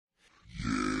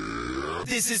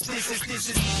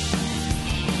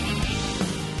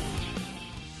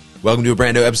Welcome to a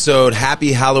brand new episode.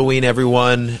 Happy Halloween,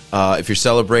 everyone. If you're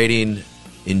celebrating,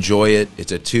 enjoy it.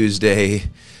 It's a Tuesday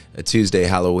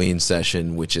Halloween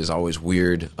session, which is always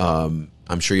weird. I'm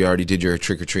sure you already did your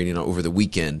trick-or-treating over the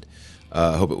weekend.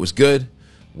 Hope it was good.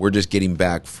 We're just getting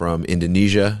back from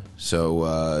Indonesia,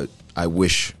 so I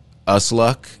wish us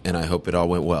luck, and I hope it all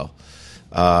went well.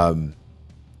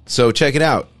 So check it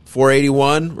out.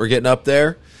 481, we're getting up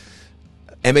there.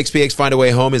 MXPX Find a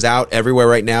Way Home is out everywhere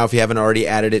right now. If you haven't already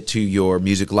added it to your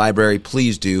music library,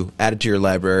 please do. Add it to your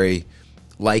library.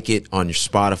 Like it on your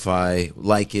Spotify.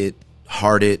 Like it,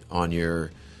 heart it on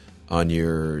your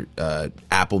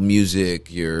Apple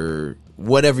Music, your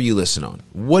whatever you listen on.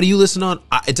 What do you listen on?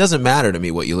 It doesn't matter to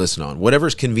me what you listen on.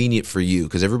 Whatever's convenient for you,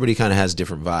 because everybody kind of has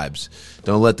different vibes.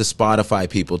 Don't let the Spotify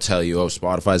people tell you, oh,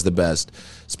 Spotify's the best.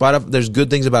 There's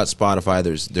good things about Spotify.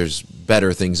 There's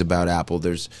better things about Apple.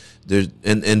 There's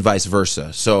and vice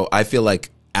versa. So I feel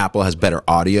like Apple has better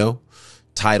audio.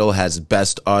 Tidal has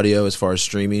best audio as far as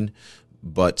streaming,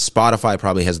 but Spotify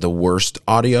probably has the worst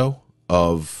audio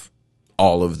of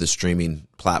all of the streaming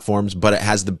platforms, but it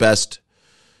has the best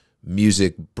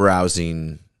music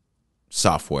browsing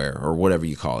software, or whatever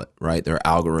you call it, right? Their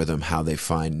algorithm, how they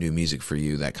find new music for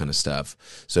you, that kind of stuff.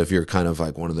 So if you're kind of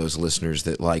like one of those listeners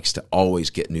that likes to always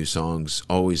get new songs,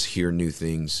 always hear new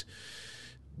things,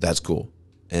 that's cool.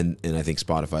 And I think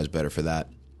Spotify is better for that.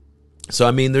 So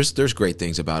I mean, there's great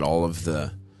things about all of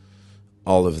the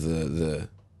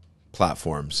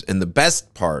platforms. And the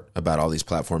best part about all these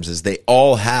platforms is they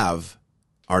all have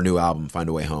our new album, Find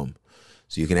a Way Home.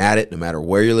 So you can add it no matter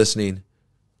where you're listening.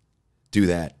 Do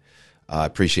that. I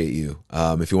appreciate you.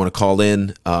 If you want to call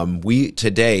in,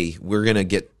 we're gonna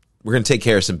take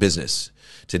care of some business.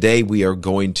 Today we are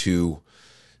going to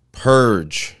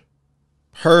purge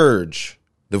the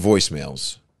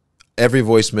voicemails. Every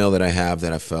voicemail that I have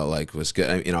that I felt like was good.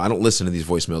 I don't listen to these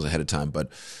voicemails ahead of time, but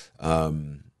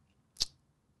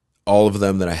all of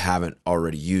them that I haven't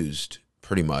already used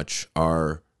pretty much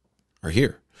are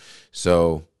here.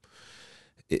 So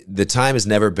the time has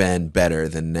never been better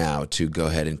than now to go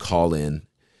ahead and call in.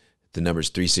 The number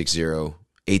is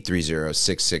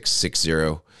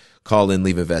 360-830-6660. Call in,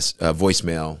 leave a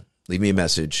voicemail, leave me a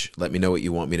message. Let me know what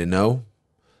you want me to know.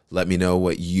 Let me know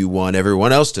what you want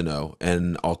everyone else to know,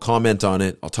 and I'll comment on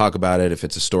it. I'll talk about it. If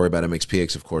it's a story about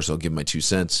MXPX, of course, I'll give my 2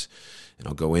 cents, and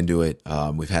I'll go into it.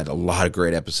 We've had a lot of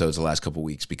great episodes the last couple of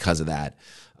weeks because of that.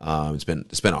 It's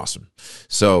been awesome.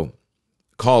 So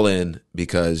call in,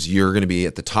 because you're going to be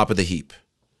at the top of the heap.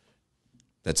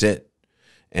 That's it.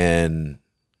 And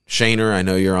Shaner, I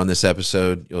know you're on this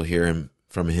episode. You'll hear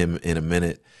from him in a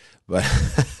minute, but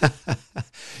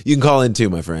you can call in too,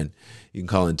 my friend. You can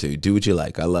call in too. Do what you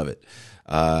like. I love it.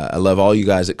 I love all you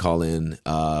guys that call in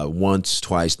once,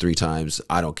 twice, 3 times.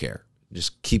 I don't care.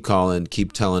 Just keep calling,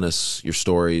 keep telling us your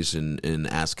stories and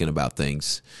asking about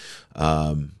things.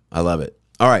 I love it.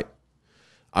 All right.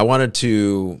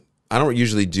 I don't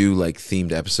usually do like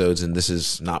themed episodes, and this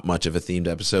is not much of a themed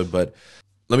episode, but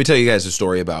let me tell you guys a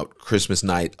story about Christmas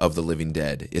Night of the Living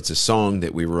Dead. It's a song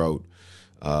that we wrote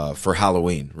for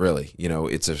Halloween, really.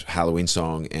 It's a Halloween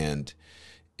song, and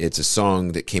it's a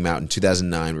song that came out in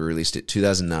 2009. We released it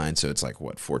 2009, so it's like,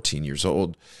 14 years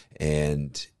old,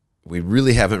 and we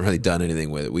really haven't really done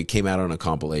anything with it. We came out on a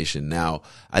compilation. Now,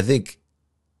 I think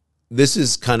this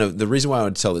is kind of the reason why I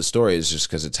would tell this story is just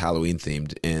because it's Halloween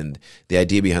themed, and the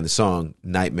idea behind the song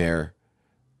Nightmare,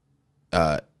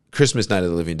 Christmas Night of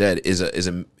the Living Dead is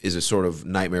a sort of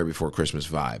Nightmare Before Christmas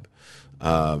vibe,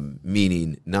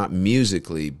 meaning not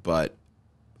musically, but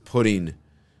putting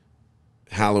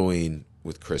Halloween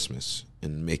with Christmas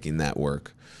and making that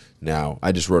work. Now,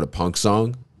 I just wrote a punk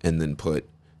song and then put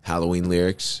Halloween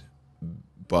lyrics,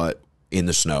 but in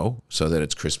the snow so that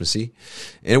it's Christmassy,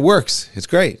 and it works. It's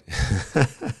great.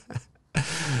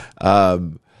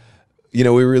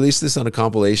 We released this on a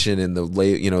compilation, and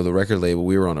the record label,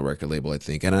 we were on a record label, I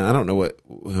think. And I don't know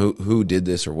who did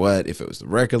this or what, if it was the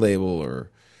record label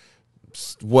or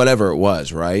whatever it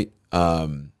was, right?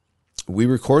 We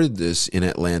recorded this in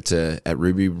Atlanta at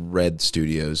Ruby Red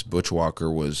Studios. Butch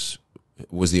Walker was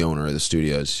the owner of the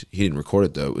studios. He didn't record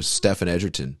it though. It was Stephen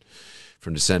Edgerton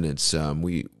from Descendants.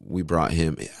 We brought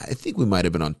him. I think he might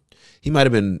have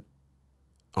been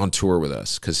on tour with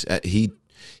us, because he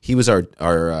was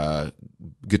our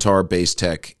guitar, bass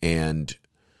tech, and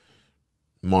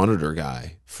monitor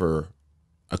guy for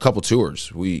a couple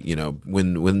tours. We,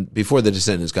 when before the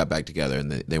Descendants got back together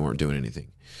and they weren't doing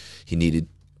anything, he needed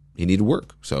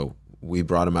work, so we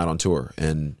brought him out on tour,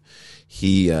 and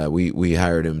we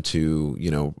hired him to,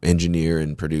 you know, engineer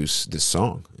and produce this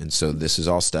song. And so this is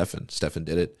all Stefan. Stefan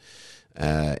did it.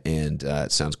 And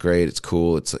it sounds great. It's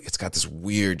cool. It's got this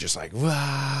weird, just like,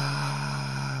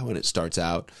 wah, when it starts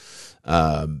out.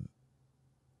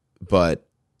 But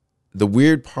the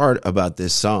weird part about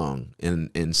this song,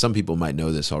 and some people might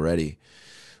know this already,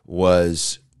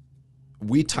 was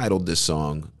we titled this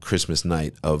song Christmas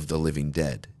Night of the Living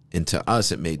Dead. And to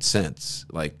us, it made sense,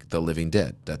 like the living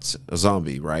dead. That's a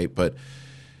zombie, right? But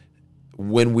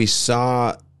when we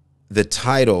saw the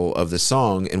title of the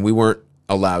song, and we weren't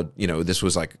allowed, you know, this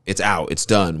was like, it's out, it's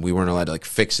done. We weren't allowed to like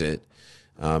fix it.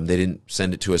 They didn't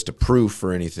send it to us to proof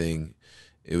or anything.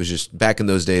 It was just, back in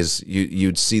those days,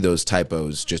 you'd see those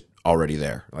typos just already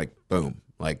there. Like, boom.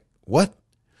 Like, what?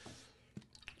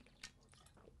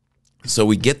 So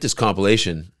we get this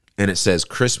compilation, and it says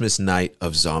Christmas Night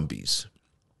of Zombies.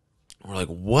 We're like,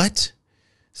 what?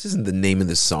 This isn't the name of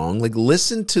the song. Like,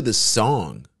 listen to the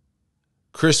song.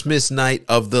 Christmas Night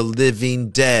of the Living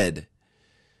Dead.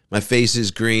 My face is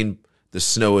green, the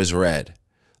snow is red.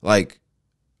 Like,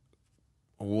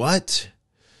 what?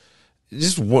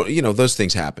 Just, you know, those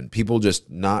things happen. People just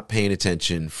not paying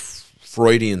attention.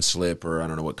 Freudian slip, or I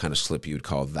don't know what kind of slip you'd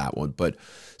call that one, but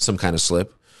some kind of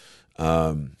slip.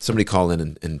 Somebody call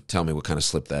in and tell me what kind of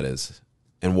slip that is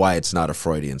and why it's not a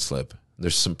Freudian slip.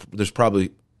 There's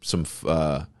probably some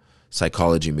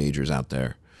psychology majors out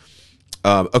there.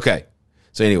 Okay.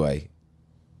 So anyway,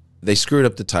 they screwed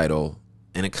up the title,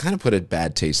 and it kind of put a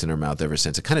bad taste in our mouth ever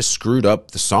since. It kind of screwed up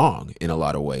the song in a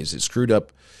lot of ways. It screwed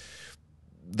up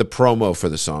the promo for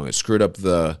the song. It screwed up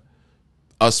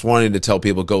us wanting to tell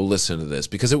people, go listen to this,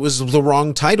 because it was the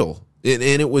wrong title. And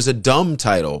it was a dumb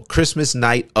title. Christmas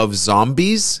Night of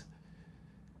Zombies?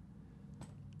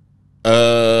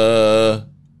 Man,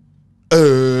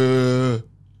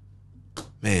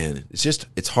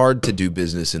 it's hard to do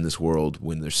business in this world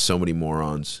when there's so many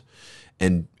morons,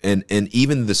 and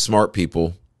even the smart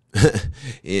people,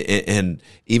 and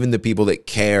even the people that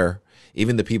care,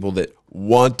 even the people that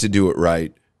want to do it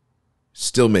right,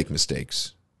 still make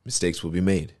mistakes. Mistakes will be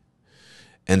made.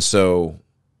 And so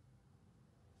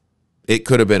it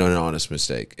could have been an honest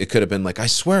mistake. It could have been like, I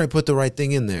swear I put the right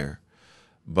thing in there.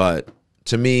 But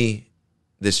to me,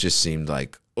 this just seemed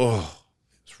like, oh,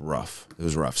 it's rough. It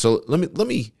was rough. So let me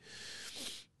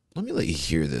let you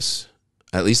hear this,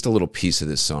 at least a little piece of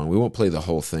this song. We won't play the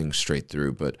whole thing straight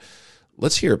through, but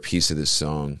let's hear a piece of this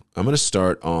song. I'm going to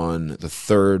start on the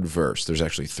third verse. There's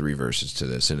actually 3 verses to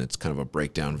this, and it's kind of a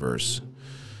breakdown verse.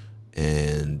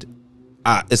 And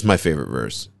it's my favorite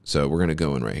verse. So we're going to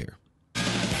go in right here.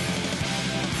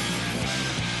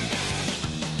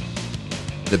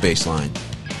 The bass line.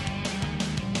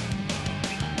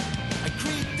 I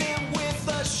greet them with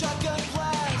a shotgun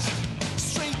blast,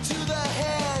 straight to the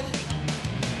head.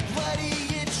 Bloody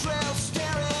it trails,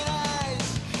 staring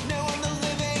eyes. Now I'm the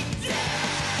living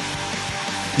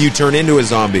dead. You turn into a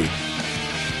zombie.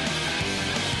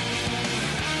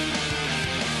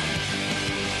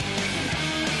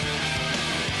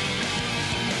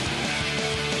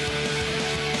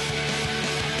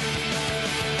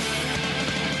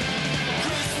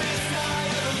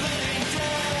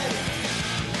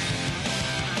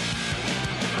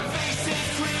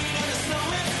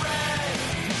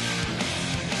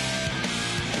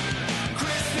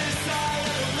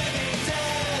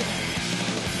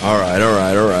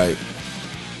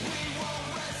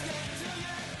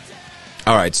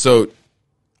 All right. So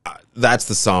that's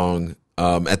the song.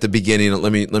 At the beginning,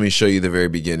 let me show you the very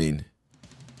beginning.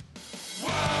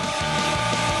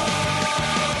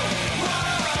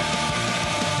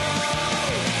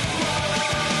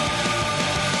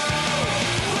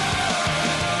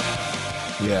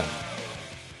 Yeah.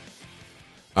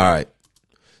 All right.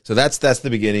 So that's the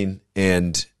beginning,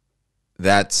 and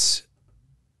that's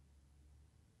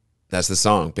the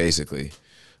song, basically.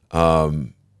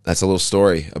 That's a little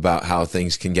story about how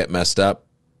things can get messed up,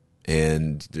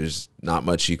 and there's not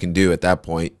much you can do at that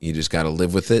point. You just got to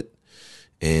live with it.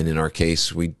 And in our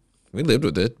case, we lived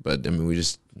with it, but I mean, we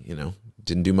just,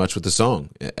 didn't do much with the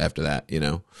song after that,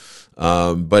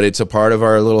 but it's a part of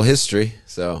our little history.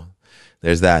 So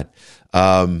there's that.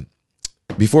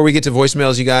 Before we get to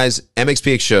voicemails, you guys,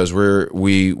 MXPX shows,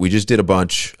 we just did a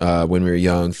bunch when we were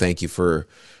young. Thank you for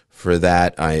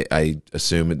that. I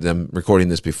assume them recording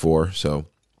this before, so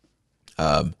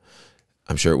I'm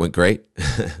sure it went great.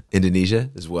 Indonesia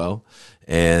as well.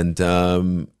 And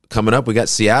coming up, we got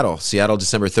Seattle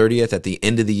December 30th at the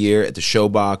end of the year at the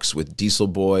Showbox with Diesel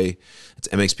Boy. It's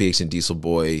MXPX and Diesel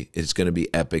Boy. It's going to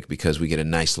be epic because we get a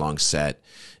nice long set,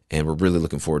 and we're really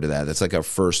looking forward to that. That's like our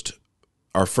first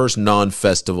our first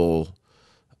non-festival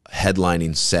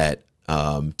headlining set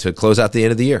to close out the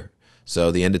end of the year.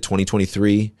 So the end of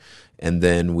 2023, and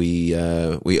then we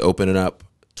open it up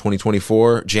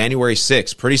 2024, January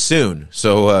 6th, pretty soon.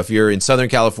 So if you're in Southern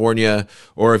California,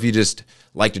 or if you just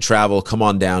like to travel, come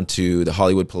on down to the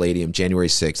Hollywood Palladium, January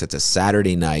 6th. That's a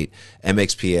Saturday night.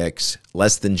 MXPX,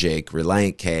 Less Than Jake,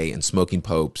 Reliant K, and Smoking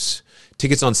Popes.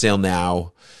 Tickets on sale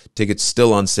now. Tickets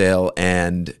still on sale,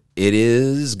 and it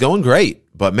is going great.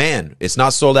 But man, it's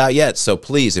not sold out yet. So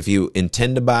please, if you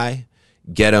intend to buy,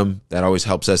 get them. That always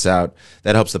helps us out.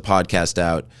 That helps the podcast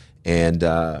out. And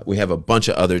we have a bunch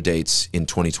of other dates in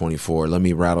 2024. Let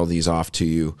me rattle these off to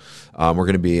you. We're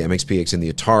going to be, MXPX and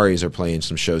the Ataris are playing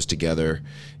some shows together.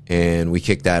 And we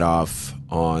kick that off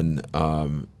on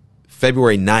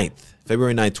February 9th,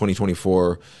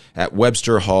 2024 at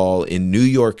Webster Hall in New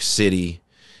York City.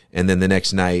 And then the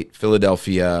next night,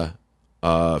 Philadelphia,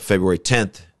 February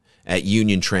 10th at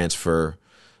Union Transfer.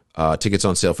 Tickets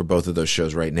on sale for both of those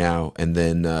shows right now. And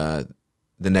then the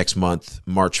next month,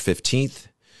 March 15th,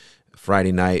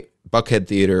 Friday night, Buckhead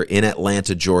Theater in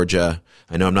Atlanta, Georgia.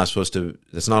 I know I'm not supposed to,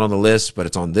 it's not on the list, but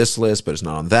it's on this list, but it's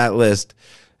not on that list.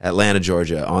 Atlanta,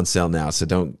 Georgia, on sale now, so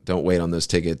don't wait on those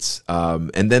tickets.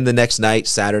 And then the next night,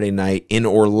 Saturday night, in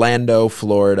Orlando,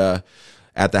 Florida,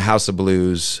 at the House of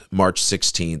Blues, March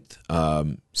 16th,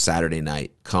 Saturday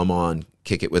night. Come on,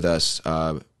 kick it with us.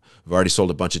 We've already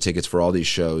sold a bunch of tickets for all these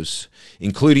shows,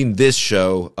 including this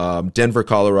show, Denver,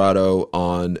 Colorado,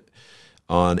 on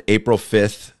April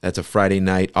 5th. That's a Friday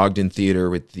night, Ogden Theater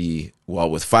with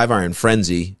Five Iron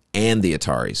Frenzy and the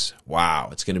Ataris. Wow,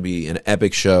 it's going to be an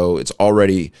epic show. It's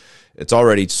already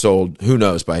sold. Who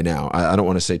knows by now? I don't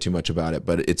want to say too much about it,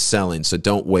 but it's selling. So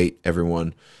don't wait,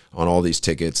 everyone, on all these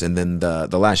tickets. And then the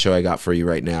last show I got for you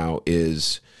right now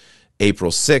is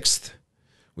April 6th.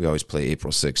 We always play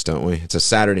April 6th, don't we? It's a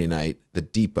Saturday night, the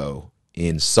Depot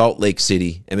in Salt Lake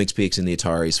City. MXPX and the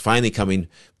Ataris finally coming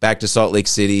back to Salt Lake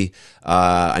City.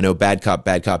 I know Bad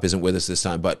Cop isn't with us this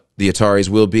time, but the Ataris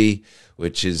will be,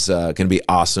 which is going to be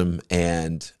awesome.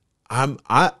 And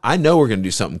I know we're going to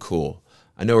do something cool.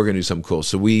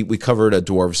 So we covered a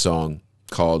Dwarves song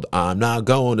called "I'm Not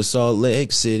Going to Salt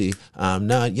Lake City. I'm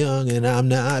not young and I'm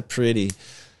not pretty."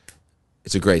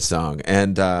 It's a great song,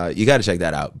 and you got to check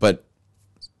that out. But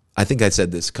I think I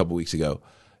said this a couple weeks ago.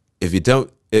 If you don't,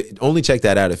 only check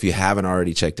that out if you haven't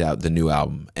already checked out the new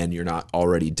album and you're not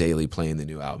already daily playing the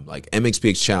new album. Like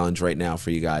MXPX challenge right now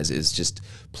for you guys is just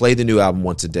play the new album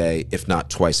once a day, if not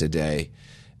twice a day.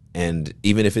 And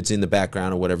even if it's in the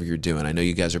background or whatever you're doing, I know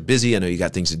you guys are busy. I know you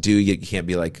got things to do. You can't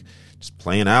be like just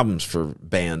playing albums for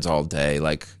bands all day.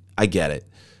 Like, I get it.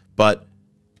 But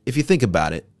if you think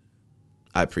about it,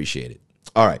 I appreciate it.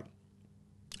 All right.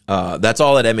 That's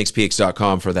all at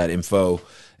mxpx.com for that info,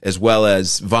 as well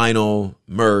as vinyl,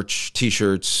 merch,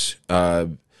 T-shirts.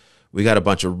 We got a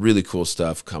bunch of really cool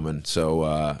stuff coming,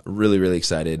 so really, really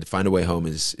excited. Find a Way Home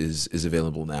is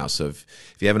available now. So if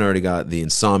you haven't already got the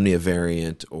Insomnia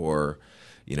variant, or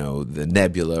the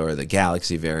Nebula or the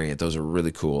Galaxy variant, those are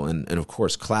really cool. And of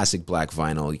course, classic black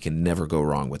vinyl. You can never go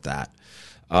wrong with that.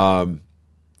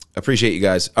 Appreciate you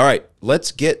guys. All right,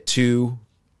 let's get to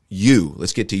you.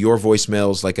 Let's get to your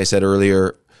voicemails. Like I said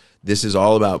earlier, this is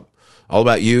all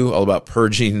about you, all about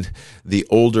purging the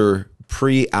older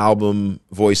pre-album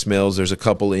voicemails. There's a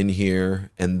couple in here,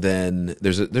 and then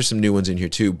there's some new ones in here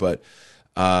too. But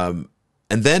and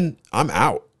then I'm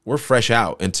out. We're fresh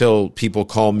out until people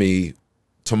call me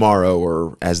tomorrow,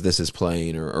 or as this is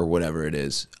playing, or whatever it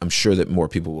is. I'm sure that more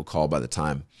people will call by the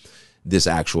time this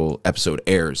actual episode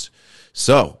airs.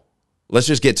 So let's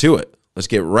just get to it. Let's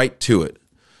get right to it.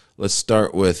 Let's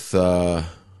start with the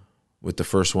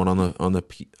first one on the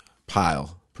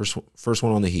pile. First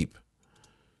one on the heap.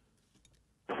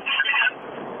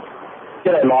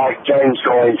 G'day, Mike. James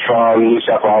calling from New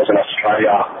South Wales in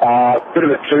Australia. Bit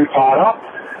of a two-parter.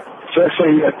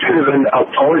 Firstly, a bit of an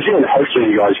apology, and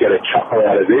hopefully you guys get a chuckle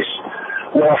out of this.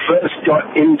 When I first got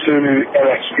into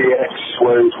MXPX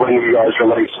was when you guys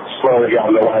released Slowly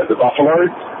Going the Way of the Buffalo,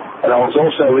 and I was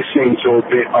also listening to a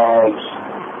bit of,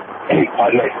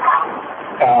 pardon me,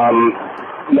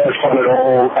 No Fun at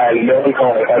All and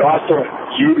Melancholy, and I thought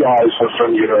you guys were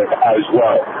from Europe as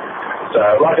well. So,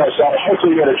 like I said,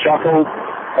 hopefully you get a chuckle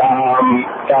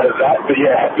out of that. But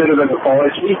yeah, a bit of an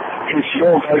apology. Is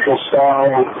your vocal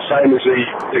style the same as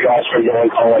the guys from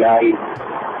Melancholy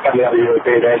and the other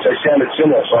European bands? They sounded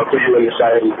similar, so I put you in the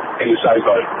same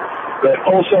boat. But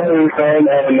also,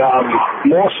 and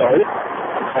more so,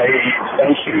 a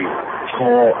thank you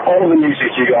for all the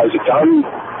music you guys have done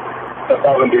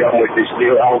above and beyond with this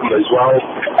new album as well.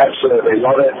 Absolutely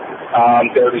love it.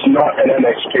 there is not an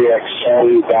MXPX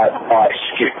song that I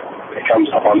skip that comes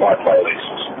up on my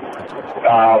playlists.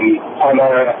 I'm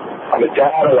a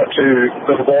dad. I've got two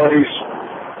little boys.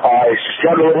 I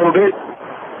struggle a little bit,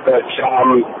 but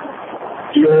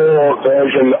your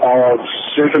version of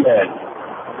Superman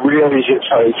really hits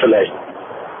home for me.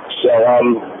 So,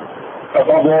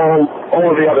 above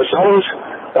all of the other songs,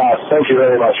 thank you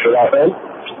very much for that, man.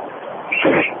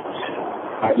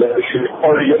 I'm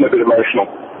already getting a bit emotional.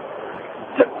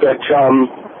 But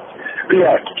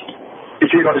yeah,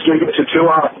 if you guys do get to tour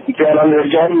down under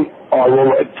again, I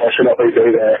will definitely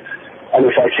be there. And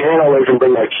if I can, I'll even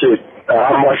bring my kid.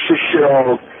 My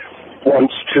 6-year-old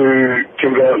wants to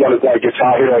convert one of their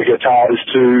Guitar Hero guitars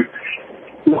to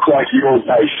look like your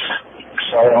bass.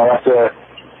 So I'll have to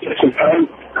get some paint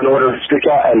and order a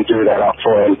sticker and do that up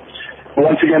for him.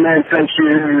 Once again, man, thank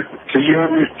you to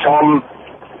you, Tom,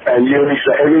 and Yuri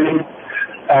for everything.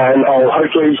 And I'll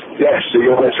hopefully, see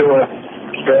you on the tour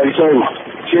very soon.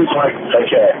 Cheers, mate. Take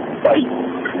care. Bye.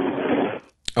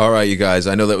 All right, you guys.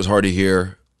 I know that was hard to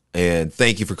hear. And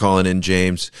thank you for calling in,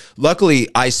 James. Luckily,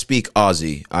 I speak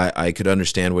Aussie. I could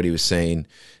understand what he was saying.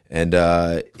 And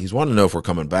he's wanting to know if we're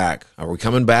coming back. Are we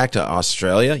coming back to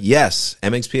Australia? Yes.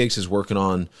 MXPX is working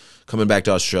on coming back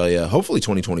to Australia, hopefully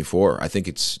 2024. I think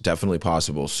it's definitely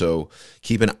possible. So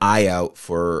keep an eye out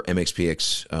for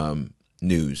MXPX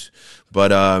news.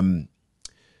 But,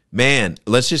 man,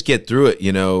 let's just get through it.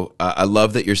 You know, I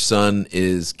love that your son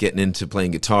is getting into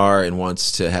playing guitar and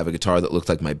wants to have a guitar that looked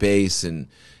like my bass and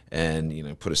you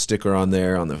know, put a sticker on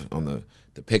there on the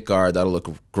pick guard. That'll look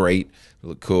great.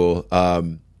 It'll look cool.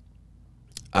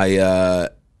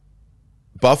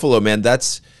 Buffalo, man,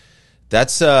 that's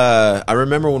I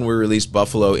remember when we released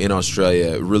Buffalo in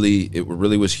Australia, it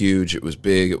really was huge. It was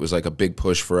big. It was like a big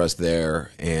push for us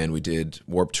there, and we did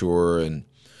Warped Tour, and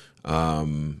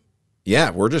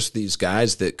we're just these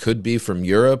guys that could be from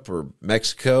Europe or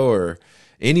Mexico or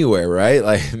anywhere, right?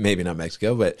 Like maybe not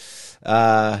Mexico, but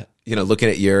you know, looking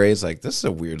at Yuri, it's like, this is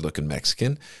a weird looking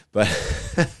Mexican, but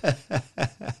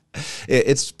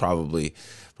it's probably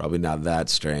not that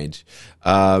strange.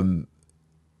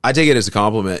 I take it as a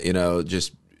compliment, you know,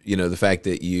 just, you know, the fact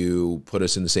that you put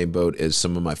us in the same boat as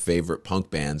some of my favorite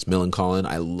punk bands. Millencolin,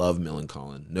 I love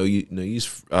Millencolin.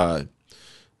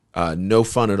 No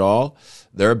Fun at All.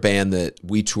 They're a band that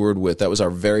we toured with. That was our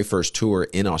very first tour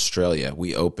in Australia.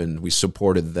 We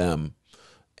supported them,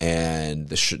 and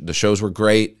the shows were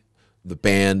great. The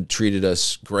band treated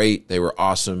us great. They were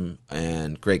awesome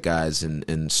and great guys,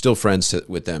 and still friends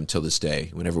with them till this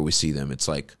day. Whenever we see them, it's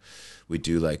like we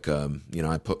do like, you know,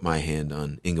 I put my hand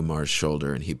on Ingemar's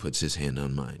shoulder and he puts his hand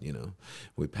on mine, you know,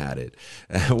 we pat it,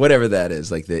 whatever that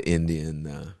is, like the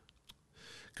Indian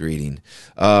greeting.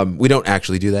 We don't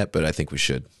actually do that, but I think we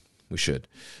should.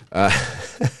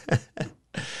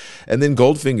 And then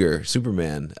Goldfinger,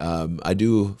 Superman. I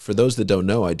do, for those that don't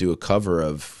know, I do a cover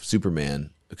of Superman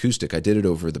acoustic. I did it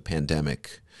over the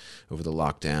pandemic, over the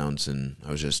lockdowns, and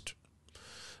I was just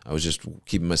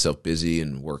keeping myself busy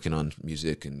and working on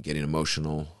music and getting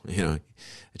emotional. You know,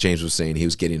 James was saying he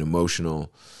was getting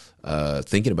emotional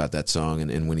thinking about that song,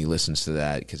 and when he listens to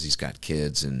that, because he's got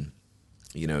kids, and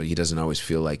you know, he doesn't always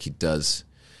feel like he does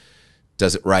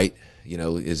it right. You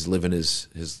know, is living his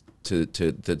to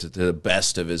the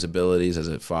best of his abilities as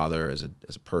a father, as a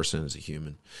person, as a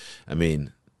human. I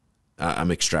mean, I'm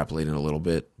extrapolating a little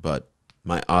bit, but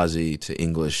my Aussie to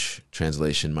English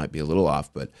translation might be a little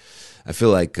off, but I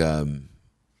feel like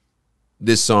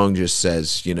this song just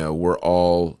says, you know, we're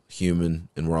all human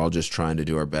and we're all just trying to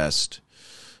do our best,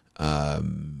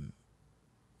 and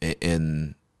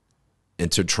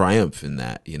to triumph in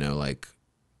that, you know, like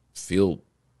feel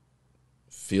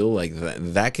like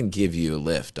that can give you a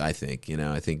lift. I think, you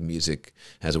know, I think music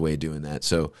has a way of doing that.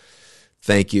 So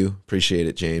thank you, appreciate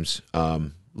it, James.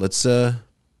 Let's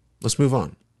move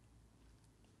on.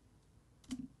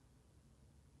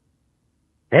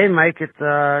 Hey, Mike, it's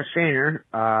Shaner.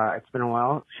 It's been a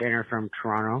while. Shaner from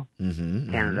Toronto,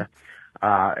 Canada.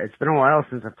 It's been a while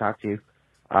since I've talked to you.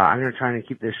 I'm going to try and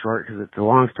keep this short because it's a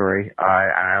long story.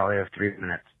 I only have 3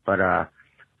 minutes. But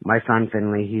my son,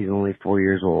 Finley, he's only 4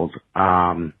 years old.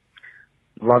 Love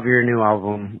your new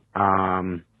album.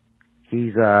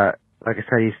 He's, like I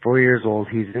said, he's 4 years old.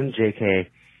 He's in JK.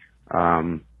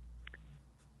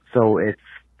 So it's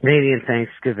Canadian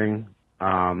Thanksgiving.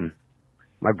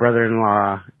 My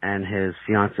brother-in-law and his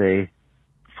fiance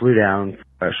flew down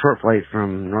a short flight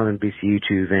from northern BCU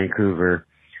to Vancouver,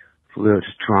 flew out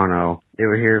to Toronto. They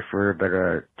were here for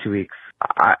about 2 weeks.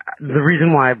 The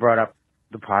reason why I brought up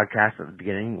the podcast at the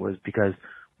beginning was because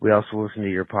we also listened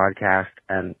to your podcast,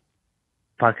 and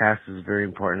podcast is very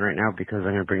important right now because I'm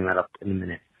going to bring that up in a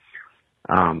minute.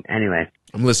 Anyway,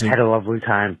 I'm listening. Had a lovely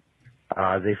time.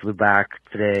 They flew back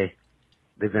today.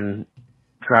 They've been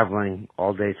traveling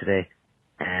all day today,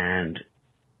 and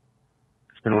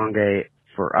it's been a long day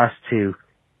for us too.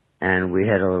 And we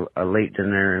had a late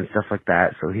dinner and stuff like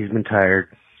that, so he's been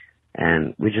tired.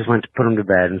 And we just went to put him to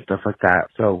bed and stuff like that.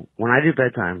 So when I do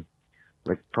bedtime,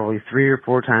 like probably 3 or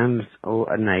 4 times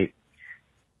a night,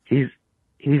 he's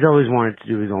always wanted to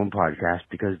do his own podcast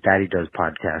because Daddy does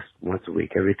podcasts once a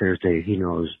week. Every Thursday he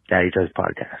knows Daddy does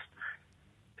podcasts.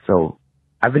 So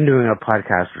I've been doing a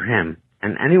podcast for him,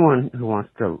 and anyone who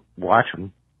wants to watch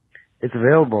him, it's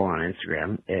available on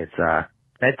Instagram. It's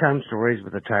Bedtime Stories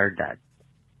with a Tired Dad.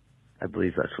 I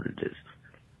believe that's what it is.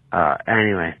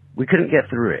 Anyway, we couldn't get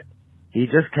through it. He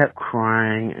just kept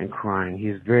crying and crying.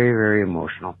 He's very, very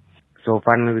emotional. So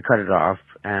finally we cut it off,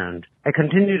 and I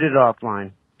continued it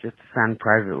offline just to send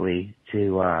privately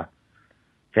to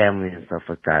family and stuff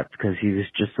like that because he was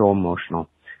just so emotional.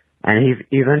 And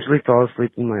he eventually fell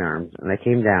asleep in my arms, and I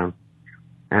came down,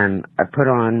 and I put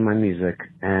on my music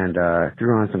and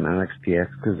threw on some MXPX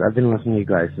because I've been listening to you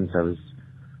guys since I was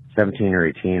 17 or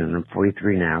 18, and I'm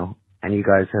 43 now. And you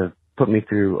guys have put me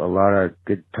through a lot of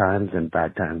good times and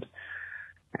bad times.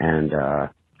 And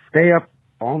Stay Up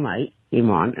All Night came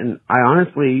on, and I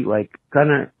honestly, like, kind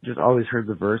of just always heard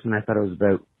the verse, and I thought it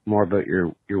was more about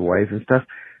your wife and stuff.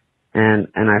 And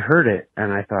I heard it,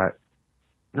 and I thought,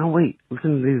 no, wait,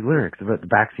 listen to these lyrics about the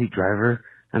backseat driver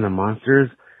and the monsters.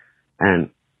 And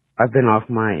I've been off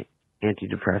my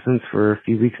antidepressants for a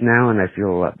few weeks now, and I feel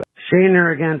a lot better.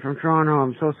 Shaner again from Toronto.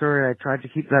 I'm so sorry. I tried to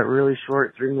keep that really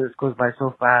short. 3 minutes goes by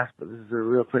so fast, but this is a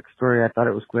real quick story. I thought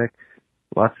it was quick.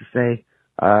 Lots to say.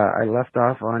 I left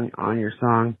off on your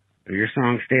song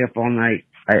Stay Up All Night.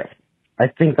 I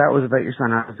think that was about your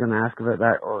son. I was going to ask about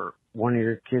that, or one of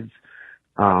your kids.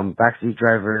 Backseat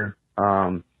driver.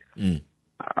 Let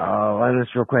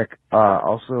this real quick.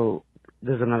 Also,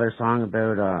 there's another song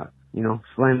about,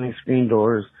 slamming screen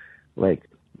doors. Like,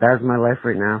 that's my life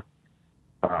right now.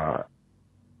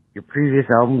 Your previous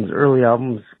albums, early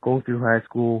albums, going through high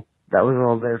school, that was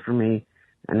all there for me.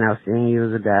 And now seeing you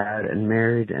as a dad and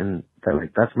married, and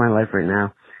that's my life right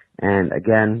now. And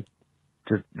again,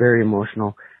 just very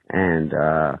emotional. And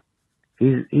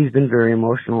he's been very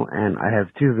emotional. And I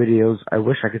have 2 videos. I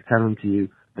wish I could send them to you.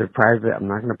 They're private. I'm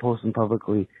not going to post them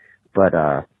publicly. But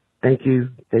thank you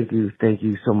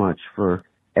so much for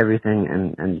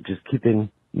everything and just keeping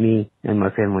me and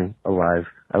my family alive.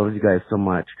 I love you guys so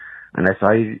much. And I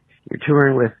saw you're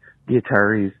touring with the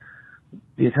Ataris.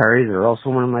 The Ataris are also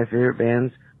one of my favorite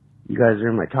bands. You guys are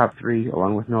in my top 3,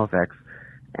 along with NoFX.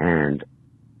 And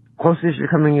closest you're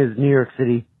coming is New York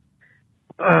City.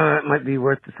 It might be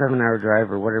worth the 7-hour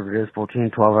drive or whatever it is,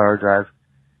 14, 12-hour drive.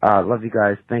 Love you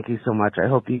guys. Thank you so much. I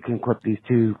hope you can clip these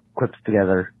 2 clips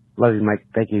together. Love you, Mike.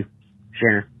 Thank you.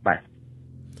 Shaner, bye.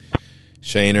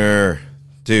 Shaner,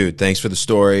 dude, thanks for the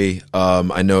story.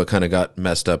 I know it kind of got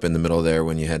messed up in the middle there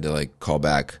when you had to call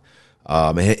back.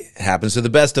 It happens to the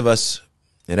best of us.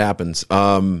 It happens.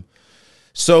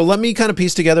 So let me kind of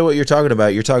piece together what you're talking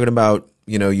about. You're talking about,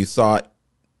 you thought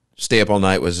Stay Up All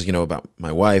Night was, about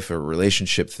my wife, a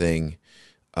relationship thing.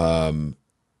 And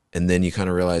then you kind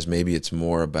of realize maybe it's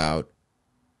more about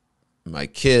my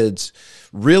kids.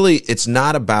 Really, it's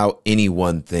not about any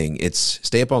one thing.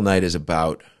 Stay Up All Night is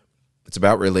about, it's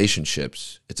about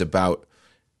relationships. It's about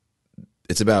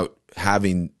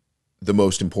having the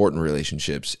most important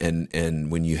relationships.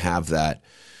 And when you have that,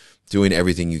 doing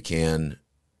everything you can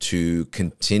to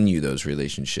continue those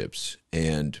relationships.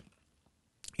 And,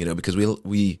 because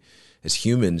we as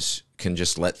humans can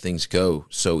just let things go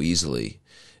so easily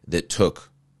that took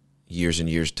years and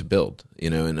years to build,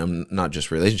 and I'm not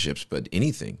just relationships, but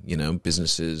anything,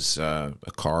 businesses, a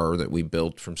car that we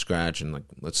built from scratch and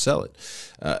let's sell it.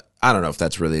 I don't know if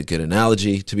that's really a good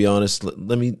analogy, to be honest.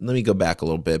 Let me go back a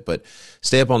little bit, but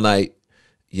Stay Up All Night,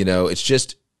 it's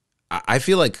just, I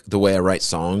feel like the way I write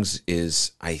songs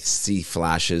is I see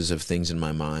flashes of things in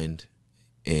my mind,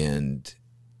 and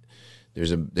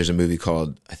there's a movie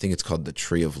called, I think it's called The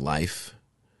Tree of Life.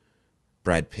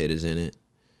 Brad Pitt is in it.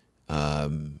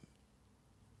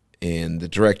 And the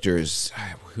director is,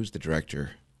 who's the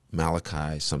director?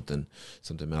 Malachi something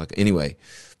Malachi. Anyway,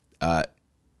 the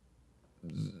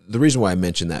reason why I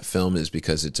mentioned that film is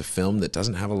because it's a film that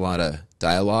doesn't have a lot of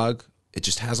dialogue. It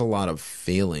just has a lot of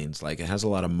feelings. It has a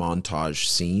lot of montage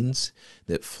scenes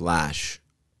that flash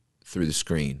through the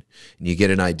screen. And you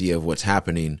get an idea of what's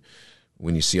happening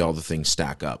when you see all the things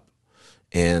stack up.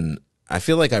 And I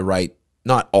feel like I write,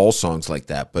 not all songs like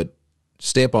that, but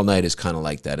Stay Up All Night is kind of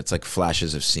like that. It's like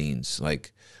flashes of scenes.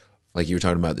 like you were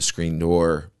talking about the screen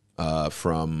door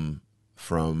from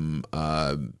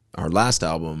our last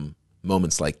album,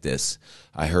 Moments Like This.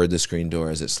 I heard the screen door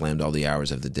as it slammed all the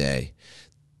hours of the day.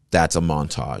 That's a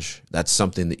montage. That's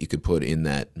something that you could put in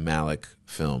that Malick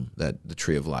film, that The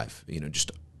Tree of Life. You know,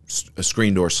 just a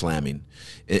screen door slamming,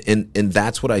 and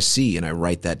that's what I see, and I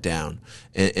write that down.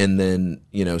 And then,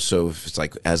 you know, so if it's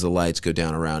like as the lights go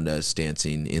down around us,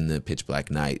 dancing in the pitch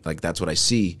black night, like that's what I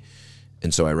see,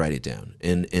 and so I write it down.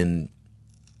 And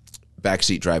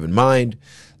backseat driving mind,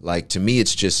 like to me,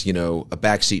 it's just, you know, a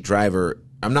backseat driver.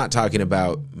 I'm not talking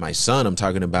about my son. I'm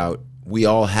talking about we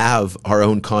all have our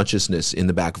own consciousness in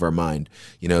the back of our mind,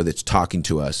 you know, that's talking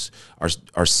to us,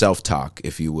 our self-talk,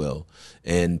 if you will.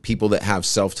 And people that have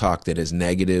self-talk that is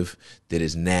negative, that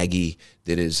is naggy,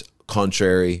 that is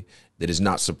contrary, that is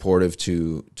not supportive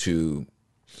to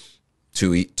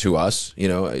us, you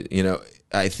know,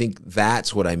 I think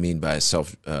that's what I mean by a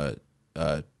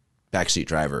backseat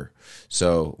driver.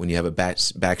 So when you have a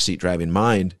backseat driving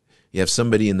mind, you have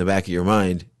somebody in the back of your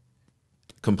mind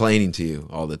complaining to you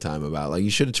all the time about, like,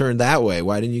 you should have turned that way.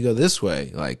 Why didn't you go this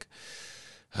way? Like,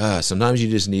 sometimes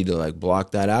you just need to like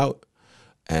block that out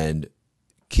and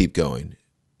keep going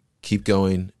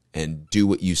and do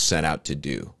what you set out to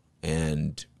do.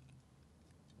 And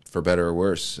for better or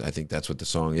worse, I think that's what the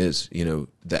song is. You know,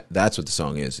 that's what the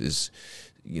song is,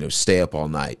 you know, stay up all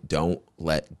night. Don't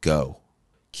let go.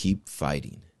 Keep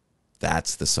fighting.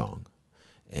 That's the song.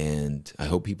 And I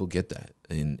hope people get that.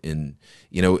 And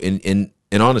you know,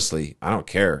 and honestly, I don't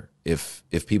care if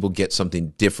people get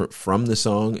something different from the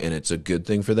song and it's a good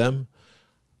thing for them.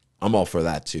 I'm all for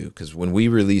that too, because when we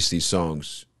release these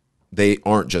songs, they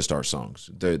aren't just our songs.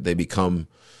 They become,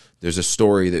 there's a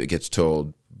story that gets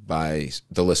told by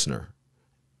the listener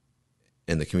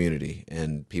and the community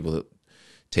and people that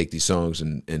take these songs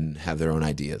and have their own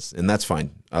ideas. And that's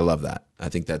fine. I love that. I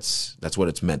think that's what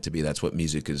it's meant to be. That's what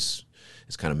music is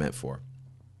kind of meant for.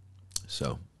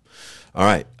 So, all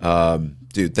right.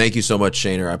 Dude, thank you so much,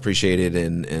 Shaner. I appreciate it.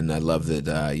 And I love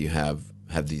that you have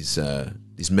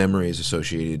these memories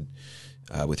associated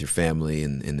with your family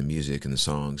and the music and the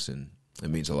songs, and it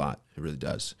means a lot. It really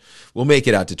does. We'll make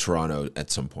it out to Toronto at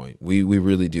some point. We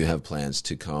really do have plans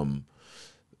to come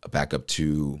back up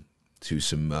to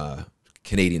some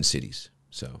Canadian cities.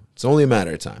 So it's only a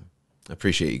matter of time. I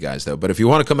appreciate you guys, though. But if you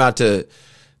want to come out to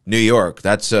New York,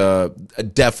 that's a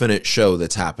definite show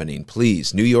that's happening.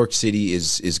 Please, New York City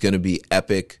is going to be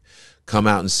epic. Come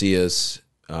out and see us.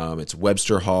 It's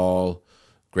Webster Hall,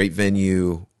 great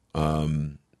venue.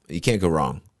 You can't go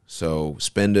wrong. So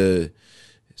that's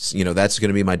going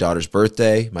to be my daughter's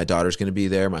birthday. My daughter's going to be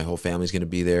there. My whole family's going to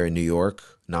be there in New York,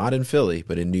 not in Philly,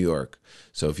 but in New York.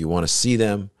 So if you want to see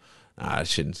them, I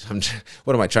shouldn't.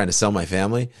 What am I trying to sell my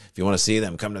family? If you want to see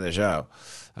them, come to the show.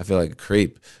 I feel like a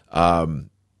creep. All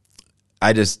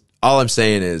I'm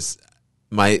saying is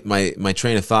my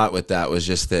train of thought with that was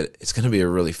just that it's going to be a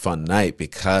really fun night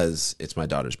because it's my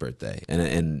daughter's birthday,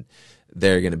 and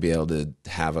they're going to be able to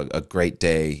have a great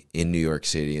day in New York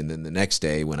City. And then the next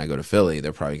day when I go to Philly,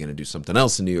 they're probably going to do something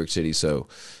else in New York City. So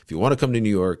if you want to come to New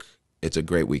York, it's a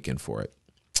great weekend for it.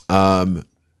 All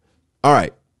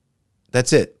right.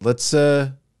 That's it. Let's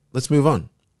move on.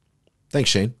 Thanks,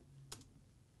 Shane.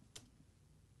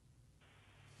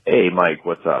 Hey, Mike,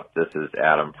 what's up? This is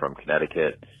Adam from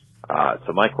Connecticut.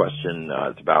 So my question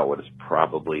is about what is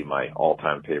probably my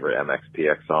all-time favorite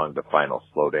MXPX song, The Final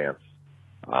Slow Dance.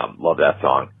 Love that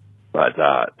song. But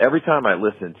every time I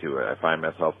listen to it, I find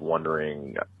myself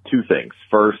wondering two things.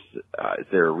 First, is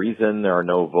there a reason there are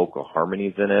no vocal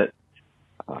harmonies in it?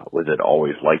 Was it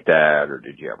always like that, or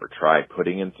did you ever try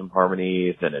putting in some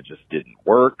harmonies and it just didn't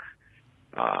work?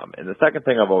 And the second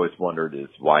thing I've always wondered is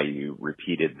why you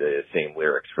repeated the same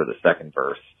lyrics for the second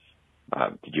verse.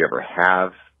 Did you ever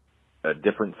have a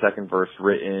different second verse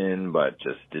written, but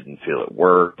just didn't feel it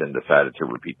worked and decided to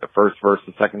repeat the first verse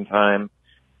the second time?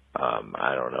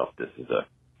 I don't know if this is a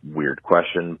weird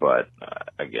question, but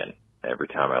again, every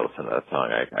time I listen to that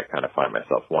song, I kind of find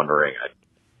myself wondering.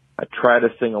 I try to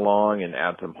sing along and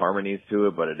add some harmonies to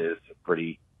it, but it is a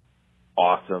pretty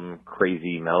awesome,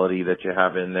 crazy melody that you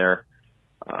have in there.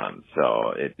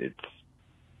 So it's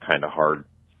kind of hard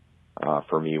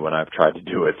for me when I've tried to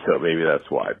do it, so maybe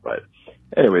that's why. But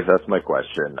anyways, that's my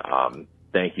question.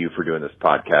 Thank you for doing this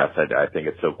podcast. I think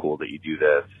it's so cool that you do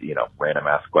this, random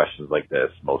ask questions like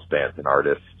this. Most bands and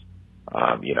artists,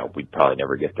 we'd probably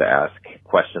never get to ask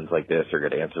questions like this or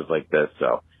get answers like this.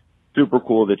 So super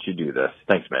cool that you do this.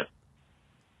 Thanks, man.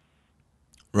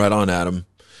 Right on, Adam.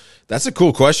 That's a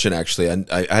cool question, actually.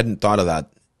 I hadn't thought of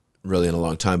that really in a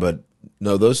long time, but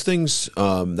no, those things,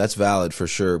 that's valid for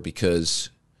sure, because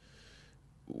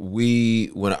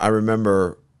when I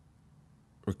remember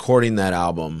recording that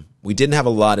album, we didn't have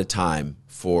a lot of time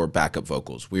for backup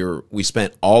vocals. We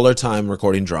spent all our time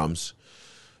recording drums,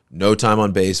 no time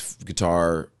on bass,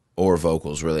 guitar, or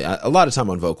vocals, really. A lot of time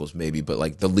on vocals, maybe, but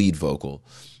like the lead vocal.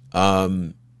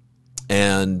 And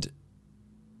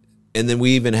then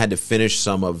we even had to finish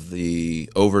some of the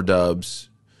overdubs,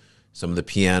 some of the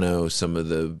piano, some of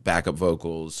the backup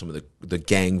vocals, some of the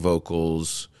gang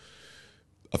vocals.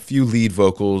 A few lead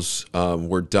vocals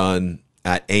were done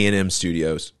at A&M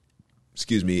Studios.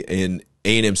 In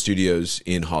A&M Studios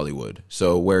in Hollywood.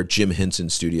 So where Jim Henson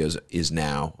Studios is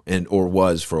now, or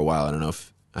was for a while.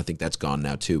 I think that's gone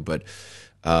now too. But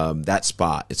that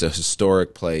spot, it's a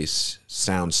historic place,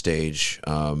 soundstage.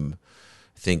 I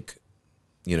think,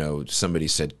 somebody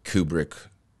said Kubrick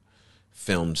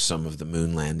filmed some of the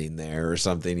moon landing there or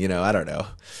something. I don't know.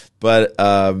 But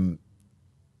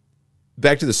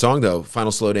back to the song though,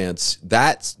 Final Slow Dance.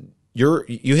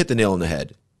 You hit the nail on the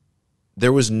head.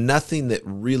 There was nothing that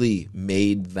really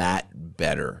made that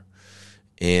better.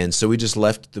 And so we just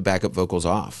left the backup vocals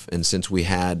off. And since we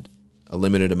had a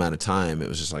limited amount of time, it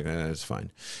was just like, it's fine.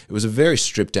 It was a very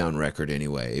stripped down record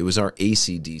anyway. It was our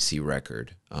AC/DC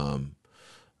record.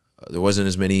 There wasn't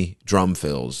as many drum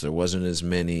fills. There wasn't as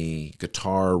many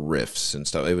guitar riffs and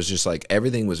stuff. It was just like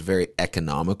everything was very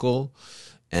economical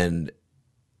and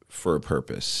for a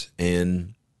purpose.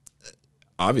 And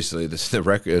obviously, the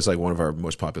record is like one of our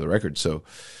most popular records, so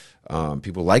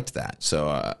people liked that.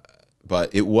 So,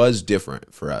 but it was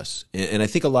different for us, and I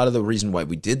think a lot of the reason why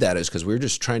we did that is because we were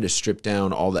just trying to strip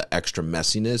down all the extra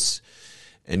messiness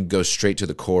and go straight to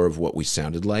the core of what we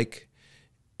sounded like,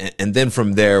 and then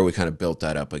from there we kind of built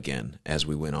that up again as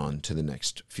we went on to the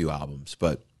next few albums.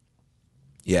 But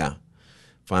yeah,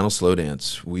 Final Slow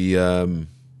Dance,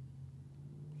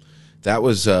 that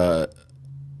was a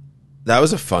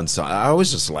fun song. I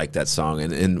always just liked that song.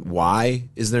 And why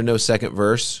is there no second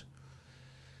verse?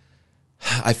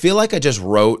 I feel like I just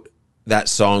wrote that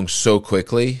song so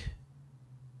quickly.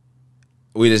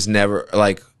 We just never,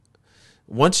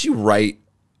 once you write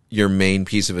your main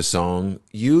piece of a song,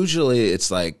 usually it's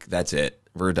like, that's it.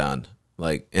 We're done.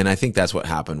 And I think that's what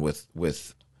happened with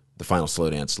the Final Slow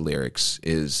Dance lyrics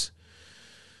is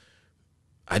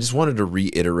I just wanted to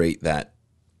reiterate that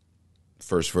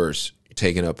first verse.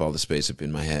 Taking up all the space up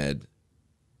in my head,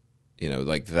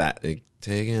 like that.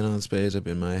 Taking all the space up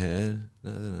in my head.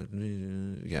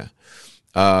 Yeah.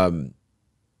 I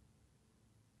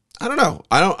don't know.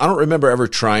 I don't remember ever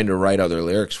trying to write other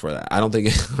lyrics for that. I don't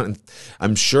think.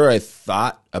 I'm sure I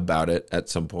thought about it at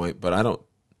some point, but I don't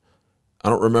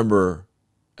remember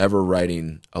ever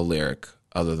writing a lyric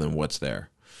other than what's there.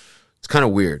 It's kind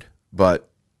of weird, but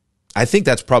I think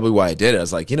that's probably why I did it. I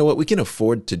was like, you know what? We can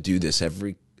afford to do this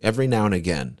every now and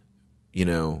again.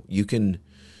 You can,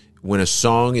 when a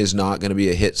song is not going to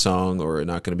be a hit song or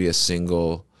not going to be a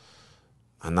single,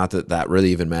 not that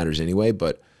really even matters anyway,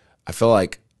 but I feel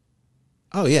like,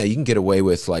 oh yeah, you can get away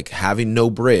with having no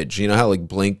bridge. You know how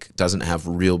Blink doesn't have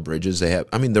real bridges? They're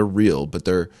real, but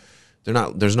they're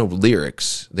not, there's no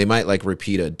lyrics. They might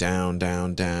repeat a down,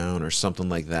 down, down or something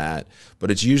like that, but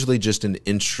it's usually just an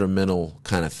instrumental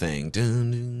kind of thing.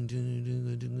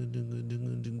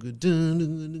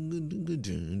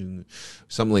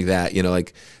 Something like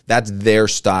that, that's their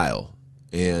style.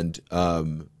 And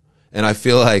I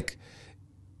feel like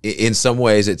in some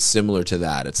ways it's similar to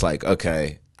that. It's like,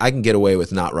 okay, I can get away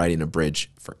with not writing a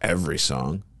bridge for every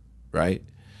song, right?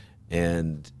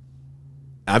 And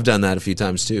I've done that a few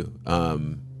times too.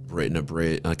 Written a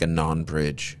bridge, a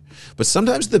non-bridge. But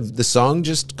sometimes the song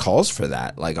just calls for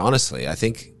that. Honestly, I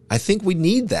think we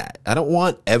need that. I don't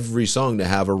want every song to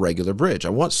have a regular bridge. I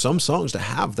want some songs to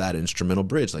have that instrumental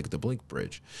bridge, like the Blink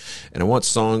bridge. And I want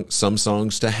some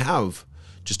songs to have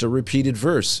just a repeated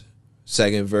verse.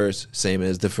 Second verse, same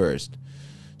as the first.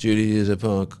 Judy is a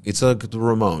punk. It's like the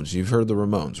Ramones. You've heard the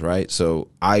Ramones, right? So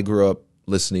I grew up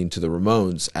listening to the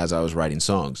Ramones as I was writing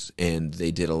songs, and they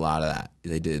did a lot of that.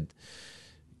 They did,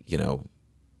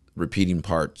 repeating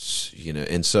parts,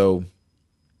 and so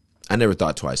I never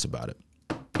thought twice about it.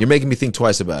 You're making me think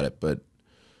twice about it, but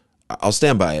I'll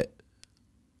stand by it.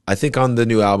 I think on the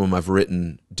new album, I've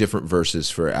written different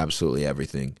verses for absolutely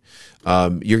everything.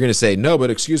 You're going to say, no, but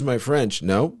excuse my French.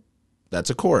 No, that's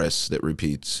a chorus that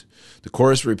repeats. The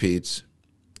chorus repeats,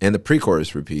 and the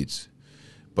pre-chorus repeats,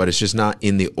 but it's just not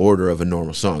in the order of a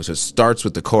normal song. So it starts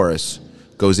with the chorus,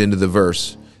 goes into the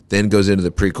verse, then goes into the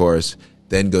pre-chorus,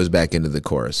 then goes back into the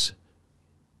chorus.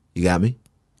 You got me?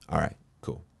 All right,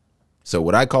 cool. So